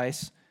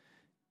sacrifice,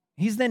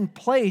 he's then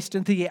placed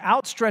into the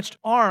outstretched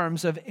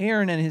arms of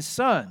Aaron and his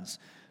sons.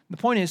 The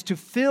point is to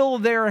fill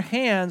their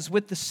hands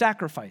with the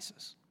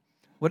sacrifices.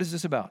 What is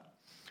this about?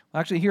 Well,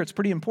 actually, here it's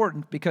pretty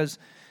important because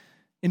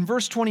in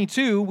verse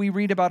 22, we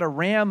read about a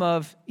ram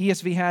of,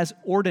 ESV has,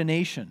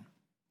 ordination.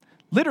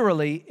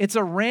 Literally, it's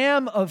a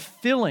ram of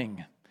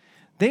filling.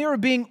 They are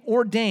being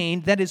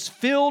ordained that is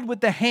filled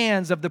with the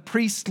hands of the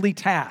priestly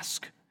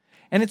task.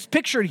 And it's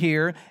pictured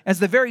here as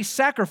the very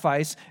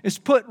sacrifice is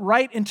put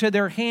right into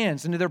their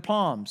hands, into their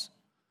palms.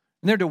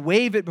 And they're to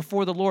wave it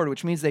before the Lord,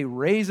 which means they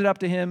raise it up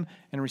to him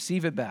and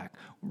receive it back.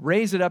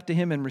 Raise it up to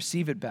him and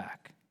receive it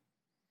back.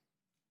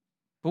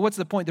 But what's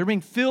the point? They're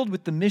being filled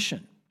with the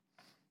mission.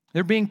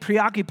 They're being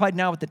preoccupied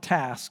now with the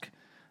task.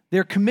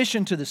 They're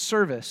commissioned to the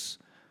service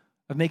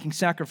of making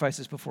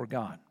sacrifices before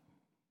God.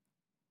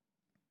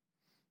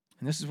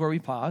 And this is where we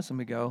pause and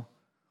we go,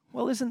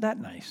 well, isn't that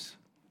nice?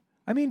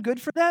 I mean, good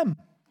for them.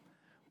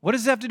 What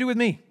does this have to do with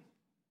me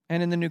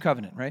and in the new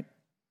covenant, right?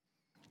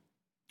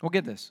 Well,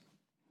 get this.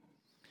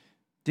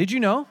 Did you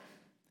know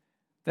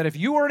that if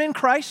you are in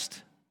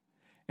Christ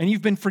and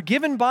you've been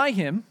forgiven by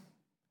him,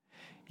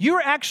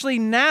 you're actually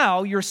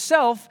now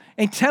yourself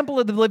a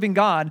temple of the living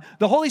God.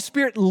 The Holy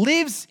Spirit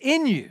lives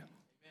in you.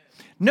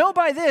 Know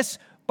by this,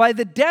 by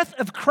the death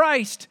of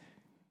Christ,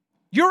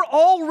 you're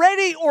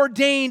already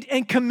ordained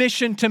and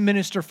commissioned to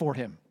minister for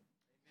him.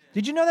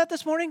 Did you know that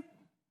this morning?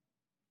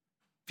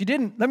 If you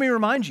didn't, let me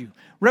remind you.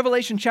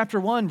 Revelation chapter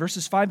 1,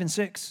 verses 5 and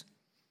 6.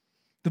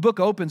 The book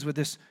opens with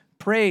this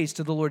praise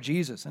to the Lord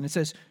Jesus. And it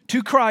says,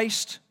 to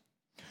Christ,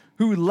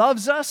 who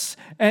loves us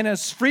and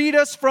has freed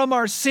us from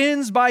our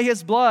sins by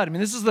his blood. I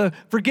mean, this is the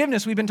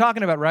forgiveness we've been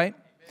talking about, right?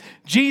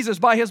 Jesus,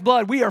 by his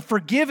blood, we are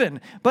forgiven.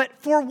 But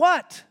for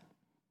what?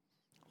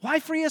 Why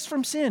free us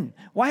from sin?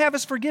 Why have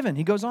us forgiven?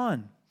 He goes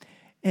on.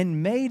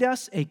 And made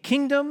us a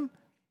kingdom,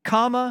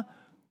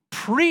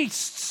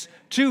 priests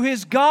to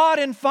his God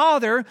and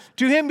Father.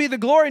 To him be the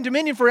glory and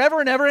dominion forever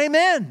and ever.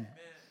 Amen.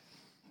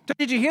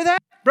 Did you hear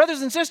that?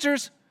 Brothers and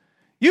sisters,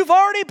 you've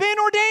already been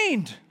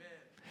ordained.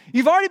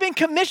 You've already been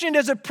commissioned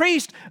as a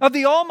priest of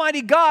the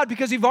Almighty God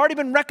because you've already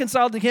been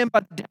reconciled to him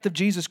by the death of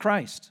Jesus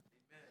Christ.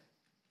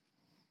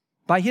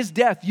 By his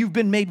death, you've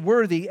been made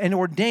worthy and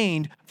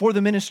ordained for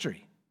the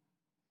ministry.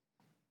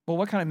 Well,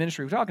 what kind of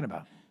ministry are we talking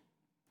about?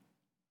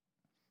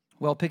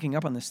 Well, picking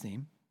up on this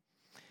theme,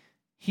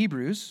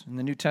 Hebrews in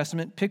the New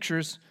Testament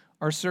pictures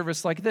our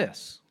service like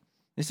this.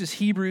 This is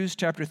Hebrews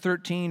chapter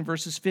 13,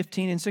 verses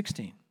 15 and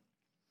 16.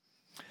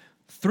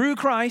 Through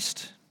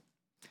Christ,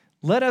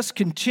 let us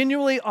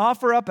continually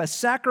offer up a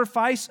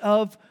sacrifice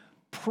of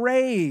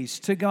praise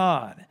to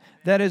God.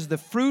 That is the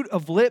fruit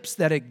of lips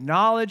that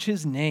acknowledge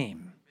his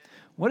name.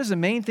 What is the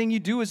main thing you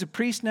do as a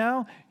priest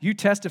now? You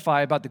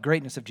testify about the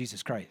greatness of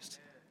Jesus Christ.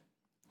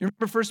 You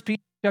remember 1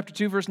 Peter chapter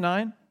 2, verse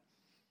 9?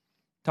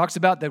 Talks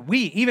about that we,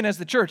 even as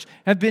the church,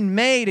 have been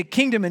made a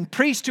kingdom and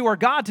priests to our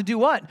God to do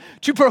what?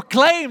 To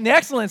proclaim the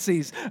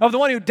excellencies of the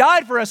one who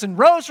died for us and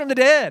rose from the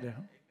dead.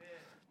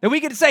 That we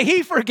get to say,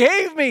 he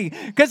forgave me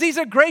because he's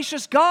a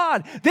gracious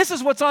God. This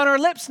is what's on our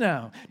lips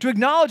now, to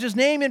acknowledge his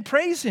name and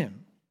praise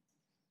him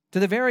to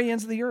the very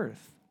ends of the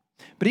earth.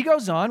 But he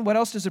goes on, what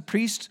else does a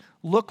priest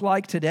look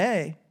like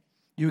today?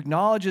 You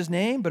acknowledge his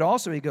name, but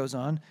also he goes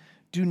on,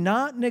 do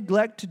not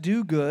neglect to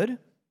do good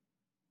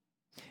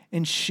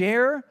and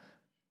share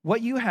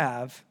what you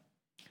have,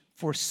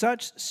 for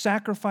such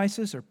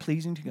sacrifices are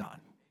pleasing to God.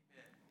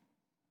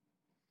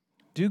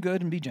 Do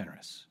good and be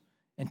generous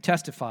and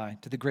testify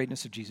to the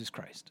greatness of Jesus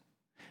Christ.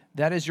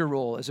 That is your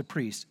role as a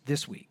priest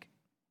this week.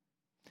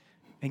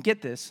 And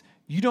get this,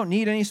 you don't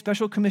need any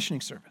special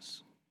commissioning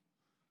service.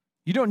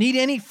 You don't need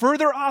any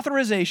further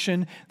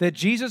authorization that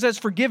Jesus has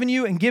forgiven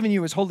you and given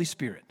you his Holy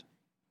Spirit.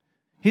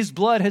 His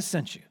blood has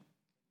sent you.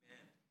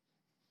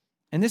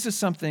 And this is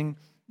something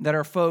that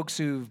our folks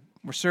who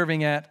were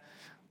serving at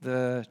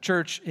the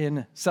church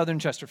in southern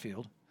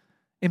Chesterfield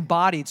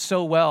embodied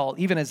so well,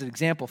 even as an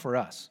example for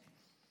us.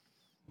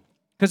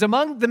 Because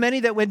among the many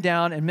that went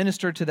down and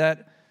ministered to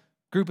that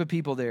group of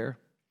people there,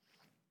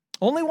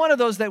 only one of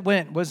those that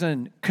went was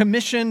a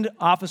commissioned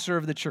officer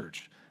of the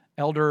church,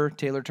 Elder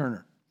Taylor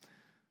Turner.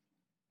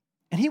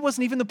 And he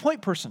wasn't even the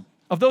point person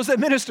of those that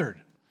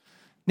ministered.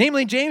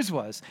 Namely, James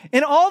was.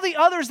 And all the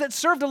others that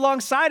served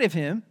alongside of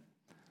him,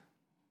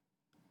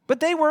 but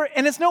they were,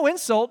 and it's no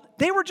insult,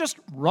 they were just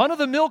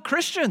run-of-the-mill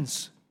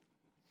Christians.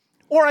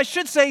 Or I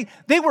should say,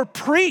 they were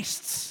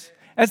priests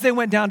as they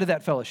went down to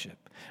that fellowship.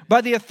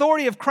 By the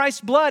authority of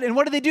Christ's blood. And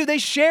what did they do? They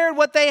shared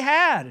what they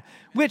had.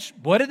 Which,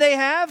 what did they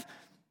have?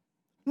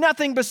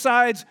 Nothing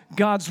besides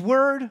God's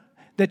word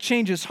that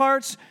changes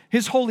hearts,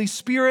 his Holy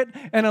Spirit,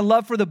 and a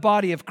love for the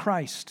body of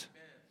Christ.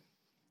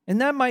 And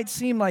that might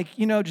seem like,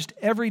 just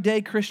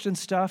everyday Christian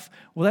stuff.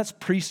 Well, that's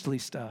priestly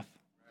stuff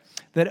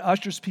that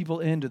ushers people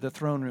into the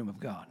throne room of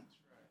God.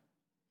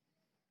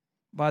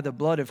 By the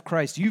blood of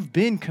Christ, you've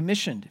been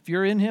commissioned. If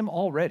you're in him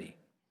already,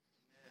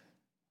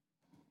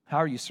 how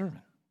are you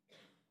serving?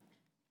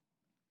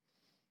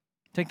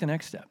 Take the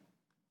next step.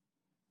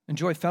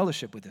 Enjoy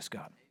fellowship with this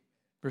God.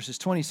 Verses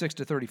 26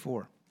 to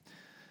 34.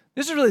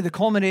 This is really the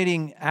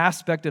culminating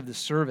aspect of the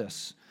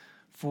service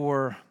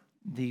for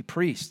the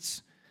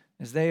priests,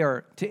 as they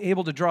are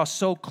able to draw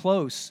so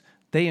close,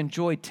 they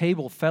enjoy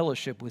table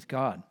fellowship with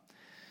God.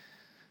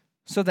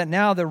 So that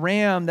now the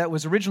ram that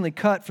was originally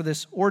cut for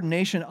this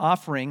ordination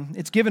offering,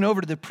 it's given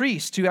over to the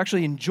priest to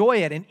actually enjoy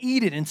it and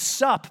eat it and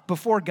sup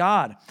before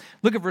God.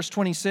 Look at verse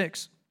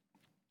 26.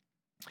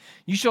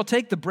 You shall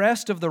take the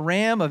breast of the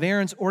ram of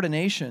Aaron's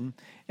ordination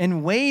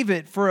and wave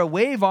it for a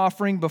wave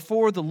offering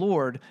before the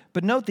Lord.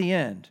 But note the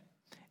end.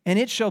 And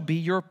it shall be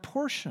your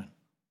portion.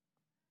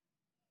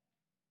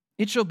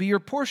 It shall be your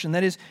portion.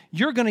 That is,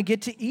 you're going to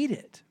get to eat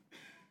it.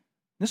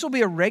 This will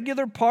be a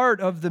regular part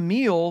of the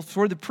meal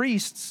for the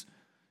priests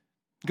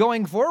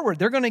going forward.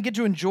 They're going to get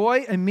to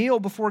enjoy a meal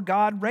before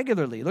God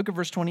regularly. Look at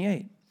verse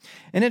 28.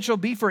 And it shall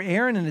be for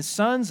Aaron and his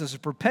sons as a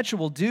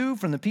perpetual due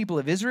from the people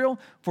of Israel,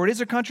 for it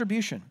is a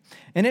contribution.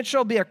 And it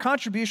shall be a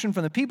contribution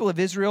from the people of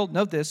Israel,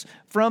 note this,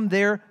 from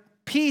their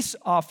peace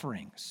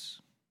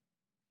offerings,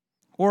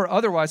 or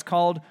otherwise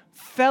called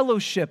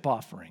fellowship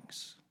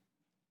offerings.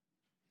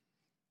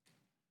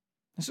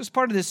 This is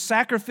part of this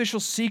sacrificial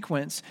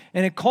sequence,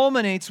 and it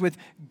culminates with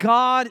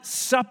God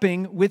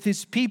supping with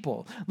his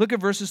people. Look at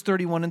verses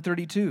 31 and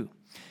 32.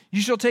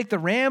 You shall take the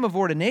ram of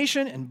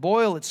ordination and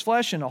boil its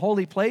flesh in a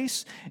holy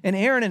place, and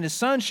Aaron and his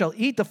sons shall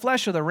eat the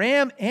flesh of the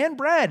ram and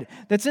bread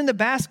that's in the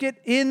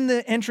basket in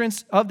the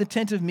entrance of the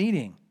tent of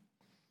meeting.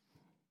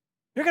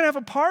 You're going to have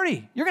a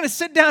party. You're going to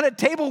sit down at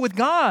table with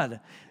God.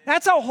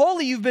 That's how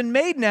holy you've been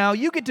made now.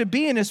 You get to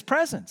be in his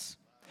presence.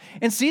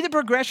 And see the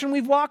progression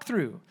we've walked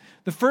through.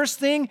 The first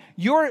thing,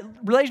 your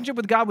relationship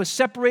with God was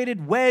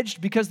separated,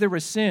 wedged because there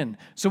was sin.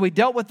 So we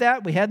dealt with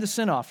that. We had the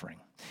sin offering.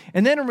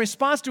 And then in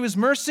response to his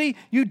mercy,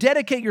 you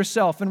dedicate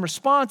yourself in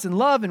response and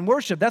love and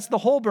worship. That's the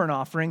whole burnt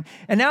offering.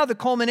 And now the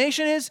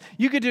culmination is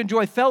you get to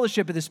enjoy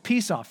fellowship at this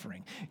peace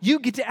offering. You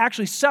get to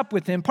actually sup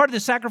with him. Part of the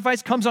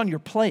sacrifice comes on your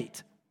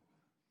plate.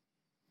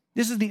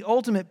 This is the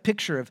ultimate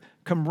picture of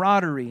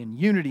camaraderie and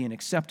unity and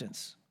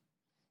acceptance.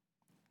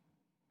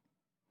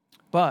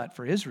 But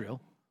for Israel,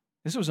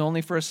 this was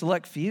only for a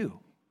select few.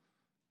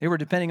 They were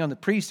depending on the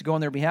priest to go on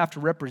their behalf to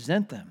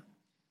represent them.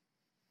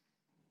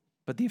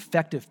 But the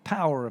effective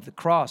power of the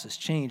cross has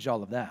changed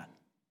all of that.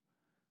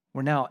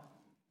 We're now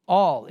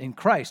all in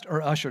Christ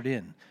are ushered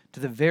in to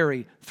the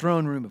very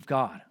throne room of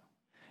God.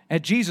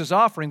 At Jesus'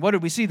 offering, what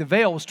did we see? The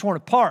veil was torn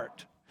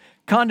apart.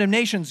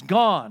 Condemnation's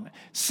gone.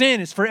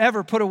 Sin is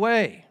forever put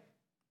away.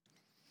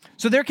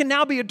 So there can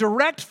now be a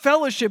direct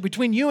fellowship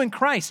between you and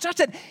Christ, such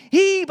that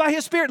he, by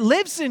his Spirit,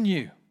 lives in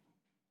you.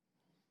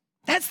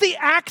 That's the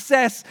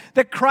access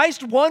that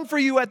Christ won for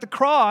you at the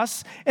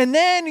cross. And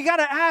then you got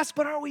to ask,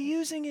 but are we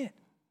using it?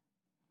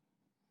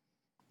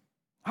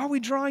 Are we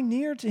drawing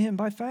near to him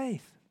by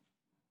faith?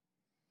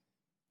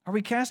 Are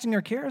we casting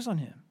our cares on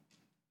him?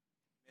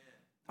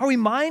 Are we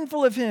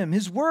mindful of him?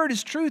 His word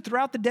is true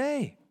throughout the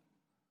day.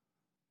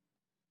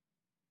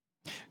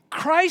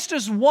 Christ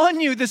has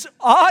won you this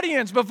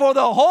audience before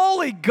the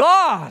holy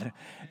God.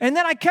 And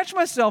then I catch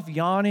myself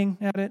yawning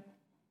at it,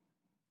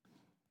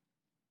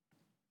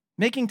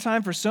 making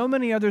time for so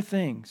many other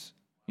things.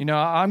 You know,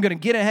 I'm going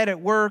to get ahead at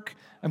work.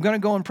 I'm going to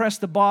go impress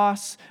the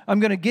boss.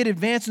 I'm going to get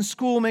advanced in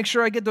school, make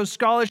sure I get those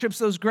scholarships,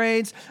 those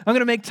grades. I'm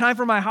going to make time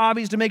for my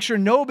hobbies to make sure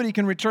nobody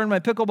can return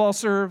my pickleball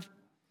serve.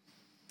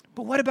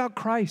 But what about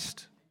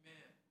Christ?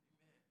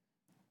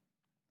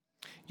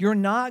 You're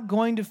not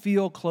going to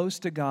feel close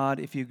to God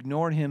if you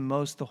ignore him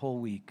most the whole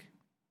week.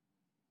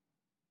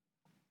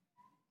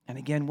 And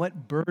again,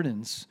 what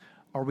burdens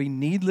are we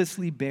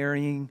needlessly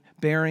bearing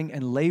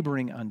and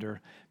laboring under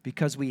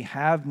because we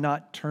have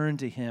not turned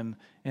to him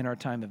in our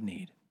time of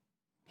need?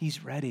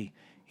 He's ready.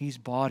 He's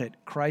bought it.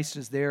 Christ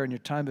is there in your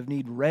time of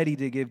need, ready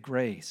to give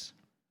grace.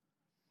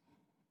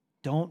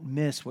 Don't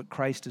miss what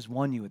Christ has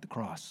won you at the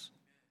cross.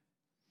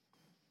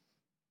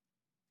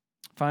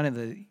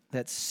 Finally,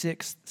 that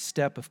sixth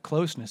step of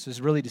closeness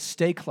is really to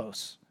stay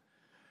close.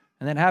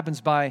 And that happens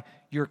by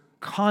your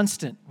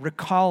constant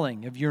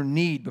recalling of your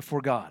need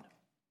before God.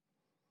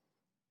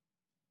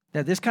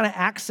 That this kind of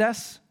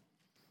access,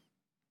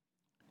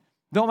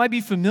 though it might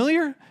be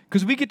familiar,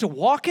 because we get to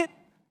walk it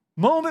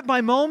moment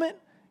by moment,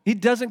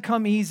 it doesn't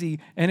come easy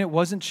and it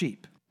wasn't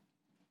cheap.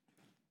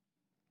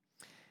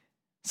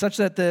 Such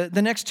that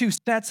the next two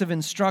sets of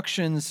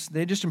instructions,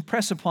 they just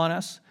impress upon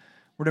us.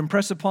 We're to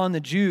impress upon the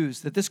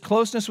Jews that this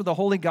closeness with the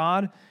holy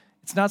God,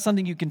 it's not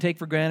something you can take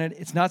for granted.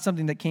 It's not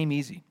something that came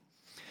easy.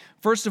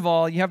 First of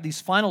all, you have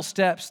these final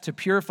steps to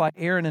purify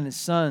Aaron and his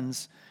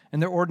sons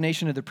and their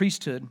ordination of the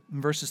priesthood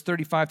in verses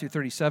 35 through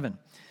 37.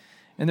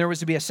 And there was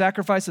to be a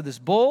sacrifice of this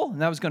bull,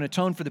 and that was going to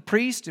atone for the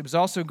priest. It was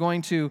also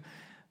going to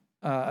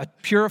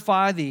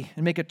purify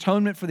and make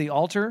atonement for the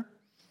altar.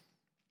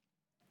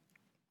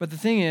 But the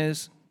thing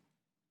is,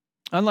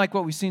 unlike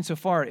what we've seen so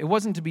far, it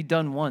wasn't to be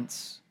done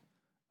once.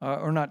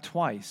 Or not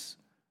twice,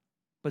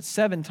 but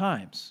 7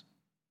 times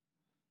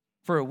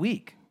for a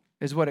week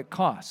is what it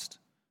cost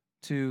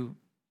to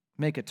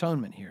make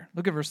atonement here.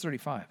 Look at verse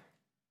 35.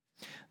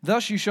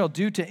 Thus you shall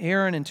do to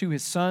Aaron and to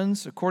his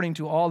sons according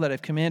to all that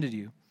I've commanded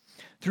you.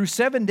 Through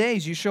 7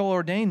 days you shall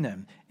ordain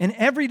them, and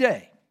every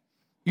day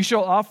you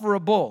shall offer a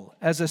bull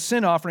as a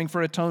sin offering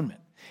for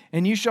atonement.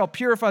 And you shall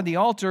purify the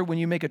altar when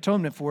you make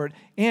atonement for it,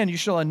 and you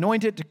shall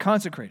anoint it to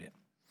consecrate it.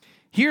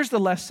 Here's the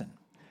lesson.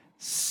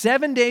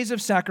 7 days of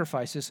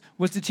sacrifices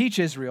was to teach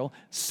Israel.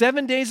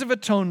 7 days of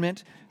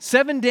atonement,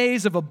 7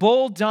 days of a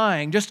bull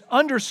dying, just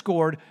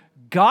underscored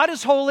God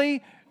is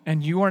holy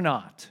and you are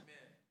not.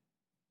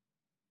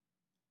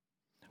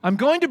 I'm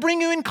going to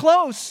bring you in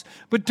close,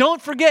 but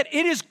don't forget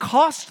it is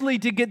costly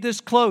to get this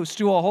close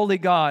to a holy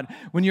God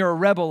when you're a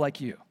rebel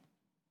like you.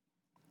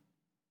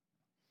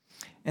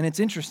 And it's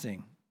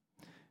interesting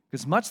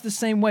because much the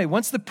same way,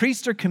 once the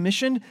priests are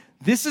commissioned,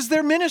 this is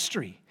their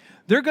ministry.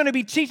 They're going to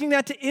be teaching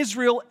that to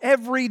Israel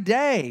every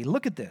day.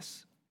 Look at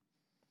this.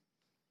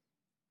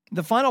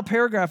 The final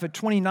paragraph at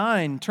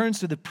 29 turns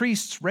to the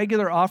priest's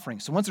regular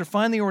offerings. So once they're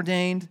finally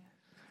ordained,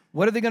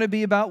 what are they going to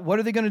be about? What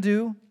are they going to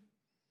do?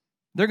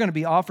 They're going to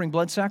be offering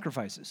blood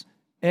sacrifices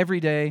every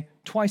day,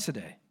 twice a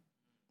day.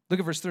 Look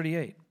at verse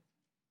 38.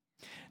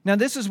 Now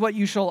this is what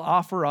you shall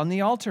offer on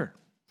the altar.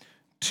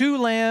 2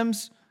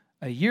 lambs,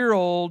 a year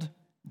old,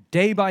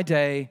 day by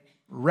day,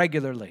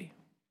 regularly.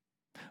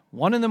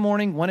 1 in the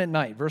morning, 1 at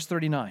night. Verse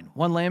 39.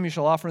 1 lamb you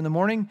shall offer in the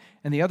morning,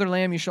 and the other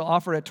lamb you shall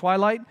offer at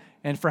twilight.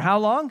 And for how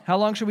long? How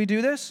long should we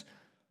do this?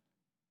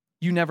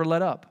 You never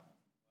let up.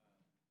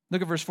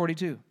 Look at verse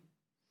 42.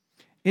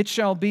 It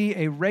shall be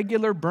a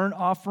regular burnt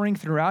offering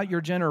throughout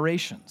your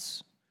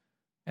generations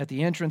at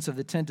the entrance of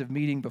the tent of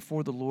meeting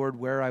before the Lord,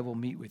 where I will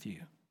meet with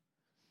you.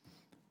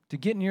 To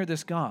get near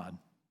this God,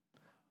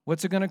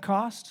 what's it going to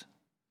cost?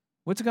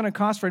 What's it going to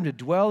cost for him to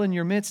dwell in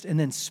your midst and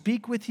then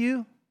speak with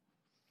you?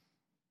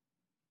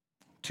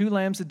 2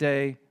 lambs a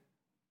day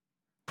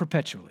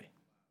perpetually.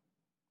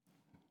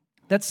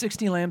 That's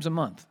 60 lambs a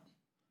month.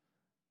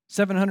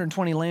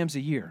 720 lambs a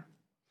year.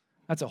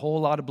 That's a whole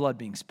lot of blood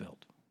being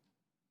spilled.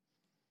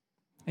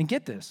 And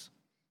get this,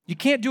 you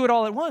can't do it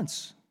all at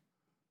once.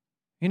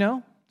 You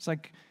know, it's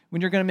like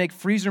when you're going to make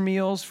freezer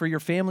meals for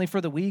your family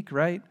for the week,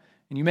 right?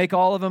 And you make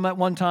all of them at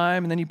one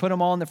time, and then you put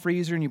them all in the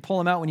freezer, and you pull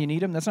them out when you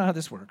need them. That's not how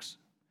this works.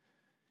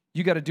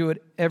 You got to do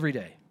it every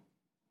day.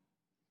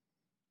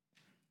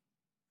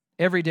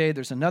 Every day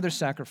there's another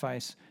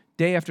sacrifice.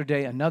 Day after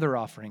day, another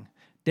offering.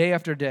 Day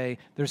after day,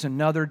 there's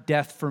another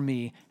death for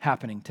me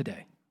happening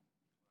today.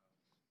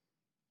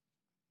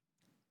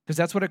 Because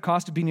that's what it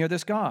costs to be near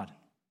this God.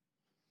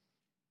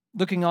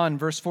 Looking on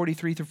verse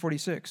 43 through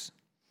 46.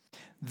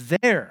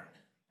 There,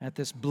 at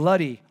this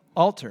bloody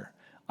altar,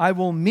 I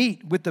will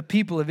meet with the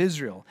people of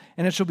Israel,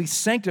 and it shall be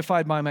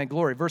sanctified by my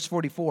glory. Verse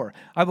 44,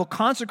 I will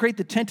consecrate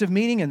the tent of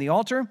meeting and the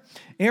altar.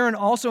 Aaron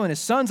also and his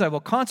sons I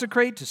will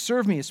consecrate to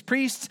serve me as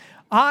priests.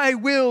 I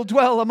will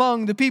dwell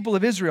among the people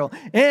of Israel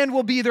and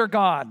will be their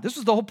God. This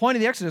was the whole point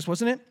of the Exodus,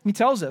 wasn't it? He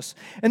tells us.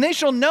 And they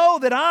shall know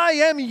that I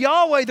am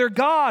Yahweh, their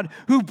God,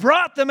 who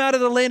brought them out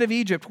of the land of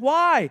Egypt.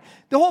 Why?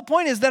 The whole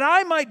point is that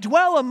I might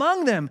dwell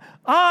among them.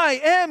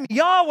 I am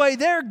Yahweh,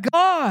 their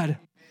God.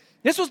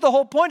 This was the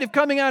whole point of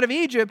coming out of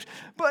Egypt,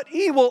 but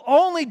he will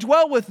only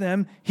dwell with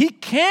them. He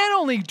can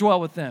only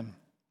dwell with them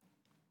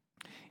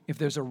if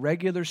there's a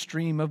regular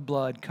stream of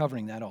blood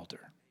covering that altar.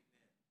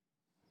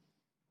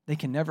 They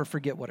can never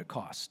forget what it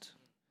cost.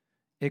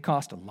 It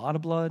cost a lot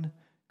of blood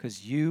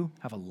because you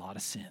have a lot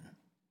of sin.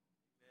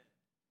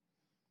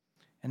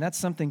 And that's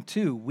something,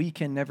 too, we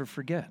can never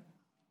forget.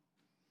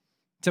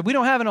 So we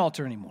don't have an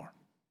altar anymore.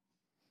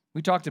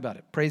 We talked about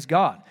it. Praise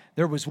God.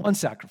 There was one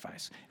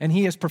sacrifice, and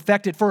he is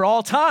perfected for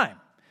all time.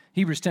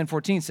 Hebrews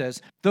 10:14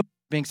 says, "Those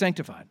being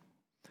sanctified."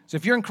 So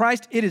if you're in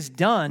Christ, it is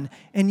done.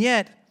 And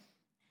yet,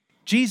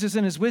 Jesus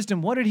in his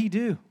wisdom, what did he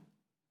do?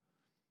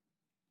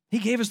 He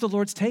gave us the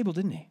Lord's table,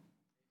 didn't he?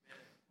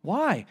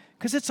 Why?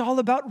 Because it's all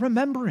about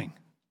remembering.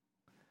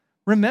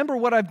 Remember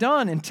what I've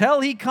done.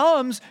 Until he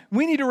comes,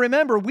 we need to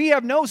remember we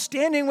have no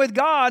standing with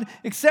God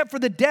except for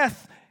the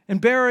death and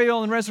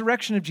burial and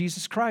resurrection of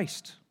Jesus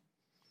Christ.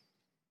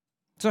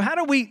 So how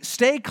do we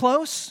stay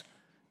close?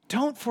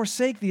 Don't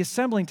forsake the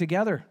assembling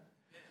together.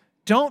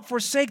 Don't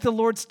forsake the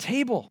Lord's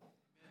table,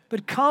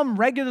 but come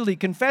regularly,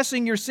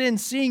 confessing your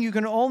sins, seeing you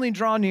can only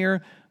draw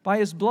near by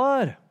his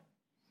blood.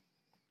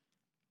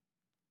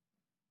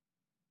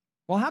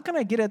 Well, how can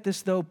I get at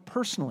this, though,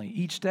 personally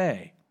each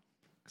day?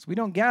 Because we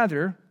don't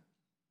gather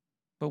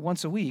but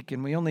once a week,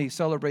 and we only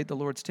celebrate the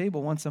Lord's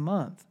table once a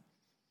month.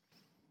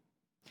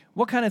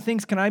 What kind of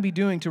things can I be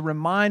doing to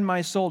remind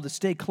my soul to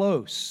stay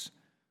close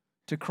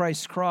to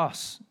Christ's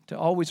cross, to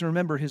always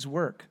remember his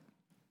work?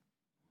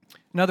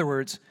 In other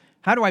words,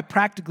 how do I,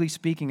 practically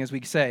speaking, as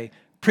we say,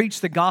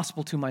 preach the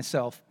gospel to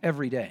myself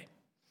every day?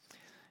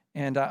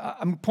 And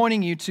I'm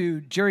pointing you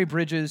to Jerry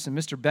Bridges and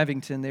Mr.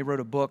 Bevington. They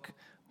wrote a book,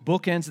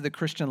 Bookends of the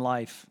Christian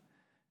Life.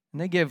 And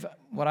they give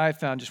what I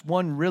found just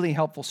one really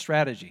helpful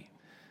strategy.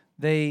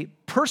 They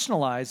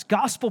personalize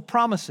gospel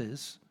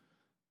promises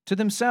to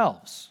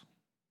themselves.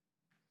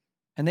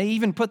 And they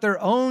even put their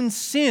own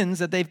sins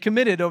that they've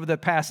committed over the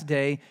past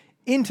day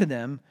into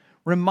them,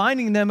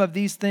 reminding them of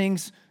these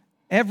things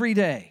every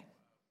day.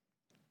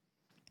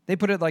 They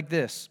put it like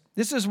this.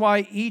 This is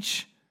why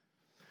each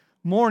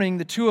morning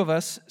the two of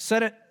us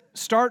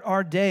start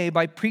our day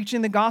by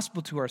preaching the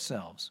gospel to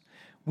ourselves.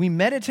 We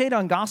meditate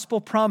on gospel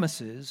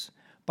promises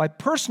by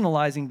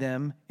personalizing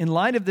them in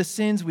light of the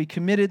sins we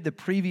committed the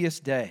previous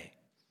day.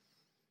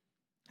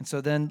 And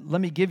so then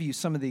let me give you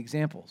some of the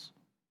examples.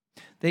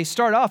 They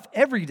start off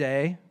every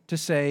day to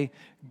say,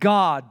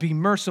 God, be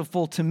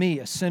merciful to me,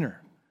 a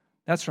sinner.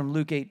 That's from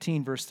Luke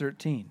 18, verse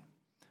 13.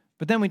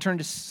 But then we turn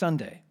to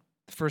Sunday,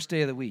 the first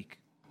day of the week.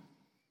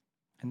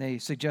 And they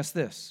suggest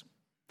this.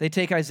 They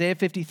take Isaiah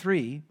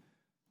 53,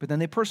 but then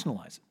they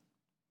personalize it.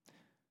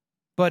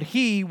 But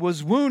he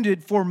was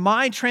wounded for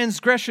my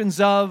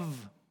transgressions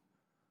of...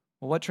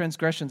 Well, what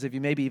transgressions have you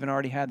maybe even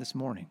already had this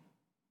morning?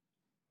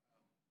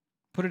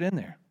 Put it in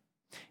there.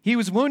 He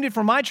was wounded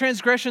for my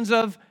transgressions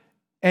of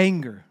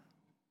anger.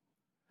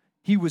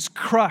 He was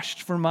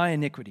crushed for my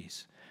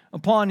iniquities.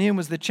 Upon him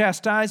was the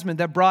chastisement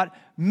that brought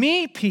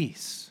me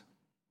peace.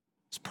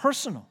 It's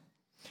personal.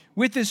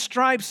 With his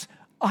stripes,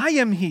 I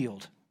am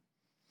healed.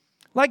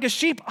 Like a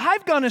sheep,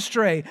 I've gone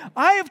astray.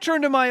 I have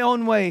turned to my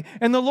own way,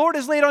 and the Lord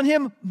has laid on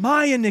him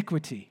my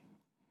iniquity.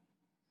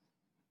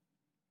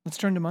 Let's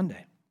turn to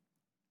Monday.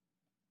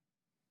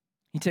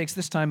 He takes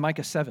this time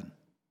Micah 7. It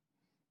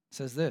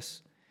says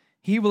this,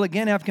 he will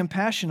again have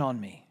compassion on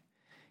me.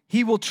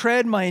 He will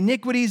tread my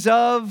iniquities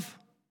of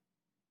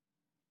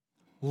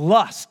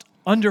lust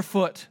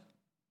underfoot.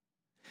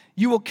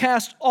 You will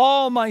cast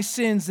all my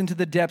sins into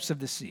the depths of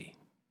the sea.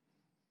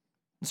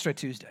 Let's try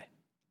Tuesday.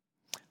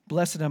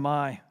 Blessed am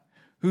I,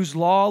 whose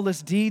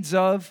lawless deeds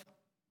of,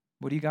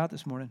 what do you got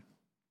this morning?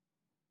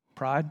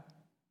 Pride?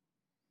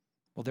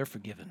 Well, they're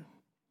forgiven.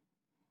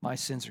 My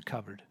sins are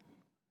covered.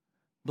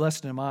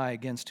 Blessed am I,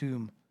 against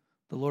whom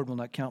the Lord will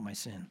not count my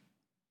sin.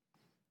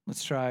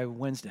 Let's try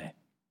Wednesday.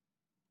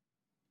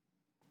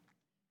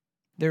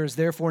 There is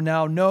therefore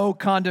now no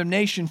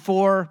condemnation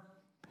for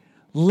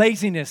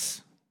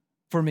laziness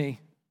for me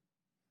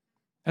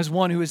as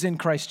one who is in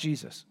Christ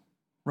Jesus.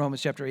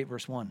 Romans chapter 8,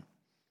 verse 1.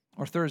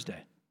 Or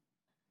Thursday.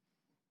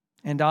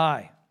 And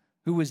I,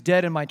 who was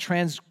dead in my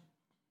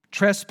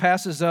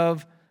trespasses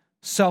of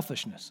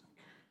selfishness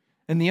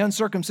and the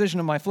uncircumcision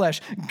of my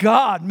flesh,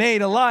 God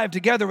made alive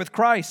together with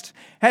Christ,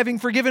 having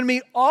forgiven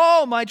me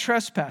all my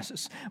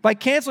trespasses by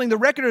canceling the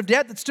record of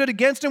debt that stood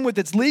against him with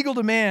its legal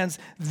demands.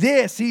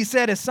 This he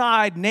set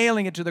aside,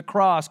 nailing it to the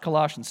cross,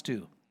 Colossians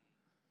 2.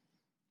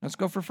 Let's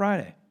go for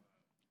Friday.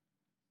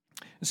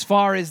 As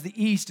far as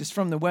the east is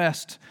from the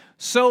west,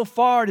 so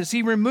far does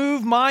he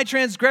remove my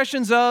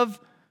transgressions of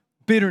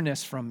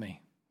bitterness from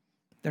me.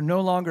 They're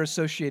no longer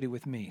associated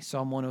with me,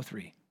 Psalm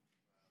 103.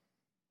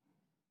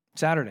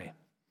 Saturday,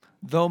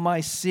 though my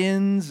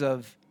sins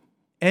of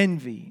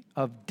envy,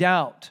 of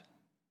doubt,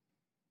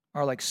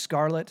 are like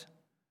scarlet,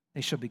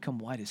 they shall become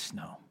white as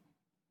snow.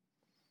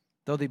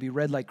 Though they be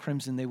red like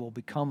crimson, they will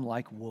become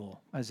like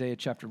wool, Isaiah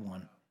chapter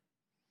 1.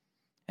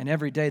 And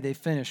every day they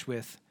finish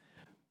with,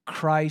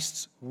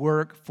 Christ's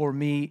work for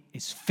me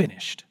is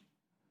finished.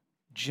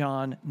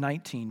 John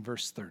 19,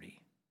 verse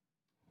 30.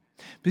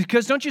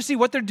 Because don't you see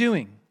what they're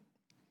doing?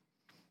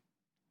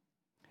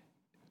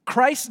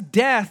 Christ's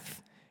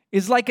death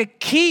is like a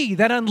key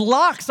that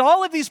unlocks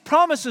all of these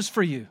promises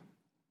for you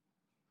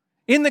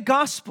in the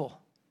gospel.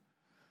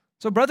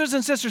 So brothers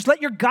and sisters,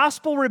 let your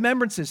gospel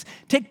remembrances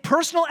take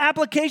personal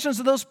applications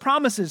of those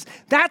promises.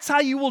 That's how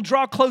you will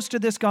draw close to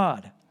this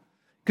God.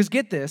 Because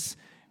get this,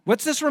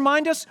 what's this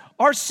remind us?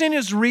 Our sin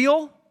is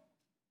real,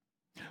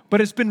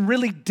 but it's been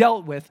really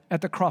dealt with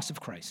at the cross of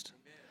Christ.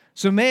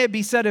 So may it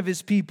be said of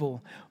his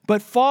people,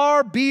 but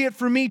far be it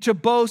from me to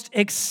boast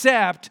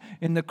except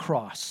in the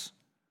cross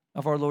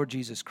of our Lord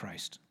Jesus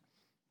Christ,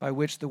 by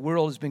which the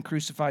world has been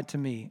crucified to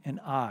me and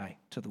I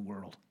to the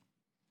world.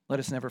 Let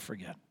us never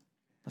forget.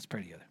 Let's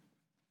pray together.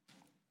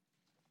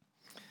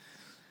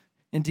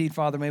 Indeed,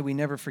 Father, may we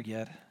never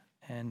forget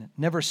and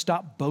never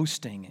stop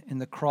boasting in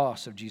the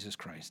cross of Jesus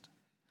Christ.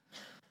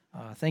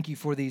 Thank you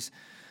for these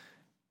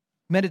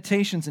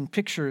meditations and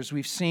pictures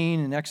we've seen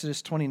in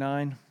Exodus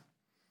 29.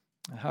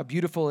 How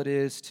beautiful it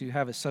is to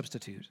have a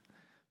substitute,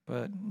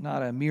 but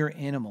not a mere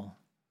animal,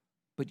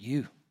 but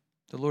you,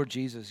 the Lord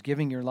Jesus,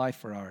 giving your life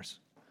for ours.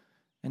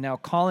 And now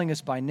calling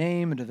us by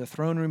name into the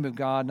throne room of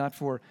God, not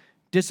for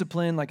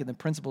discipline like in the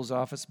principal's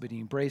office, but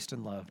embraced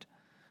and loved.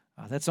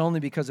 That's only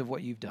because of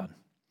what you've done.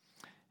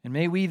 And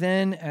may we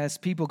then, as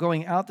people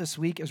going out this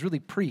week, as really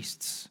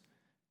priests,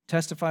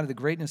 testify to the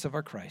greatness of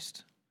our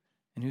Christ,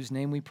 in whose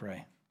name we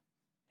pray.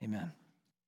 Amen.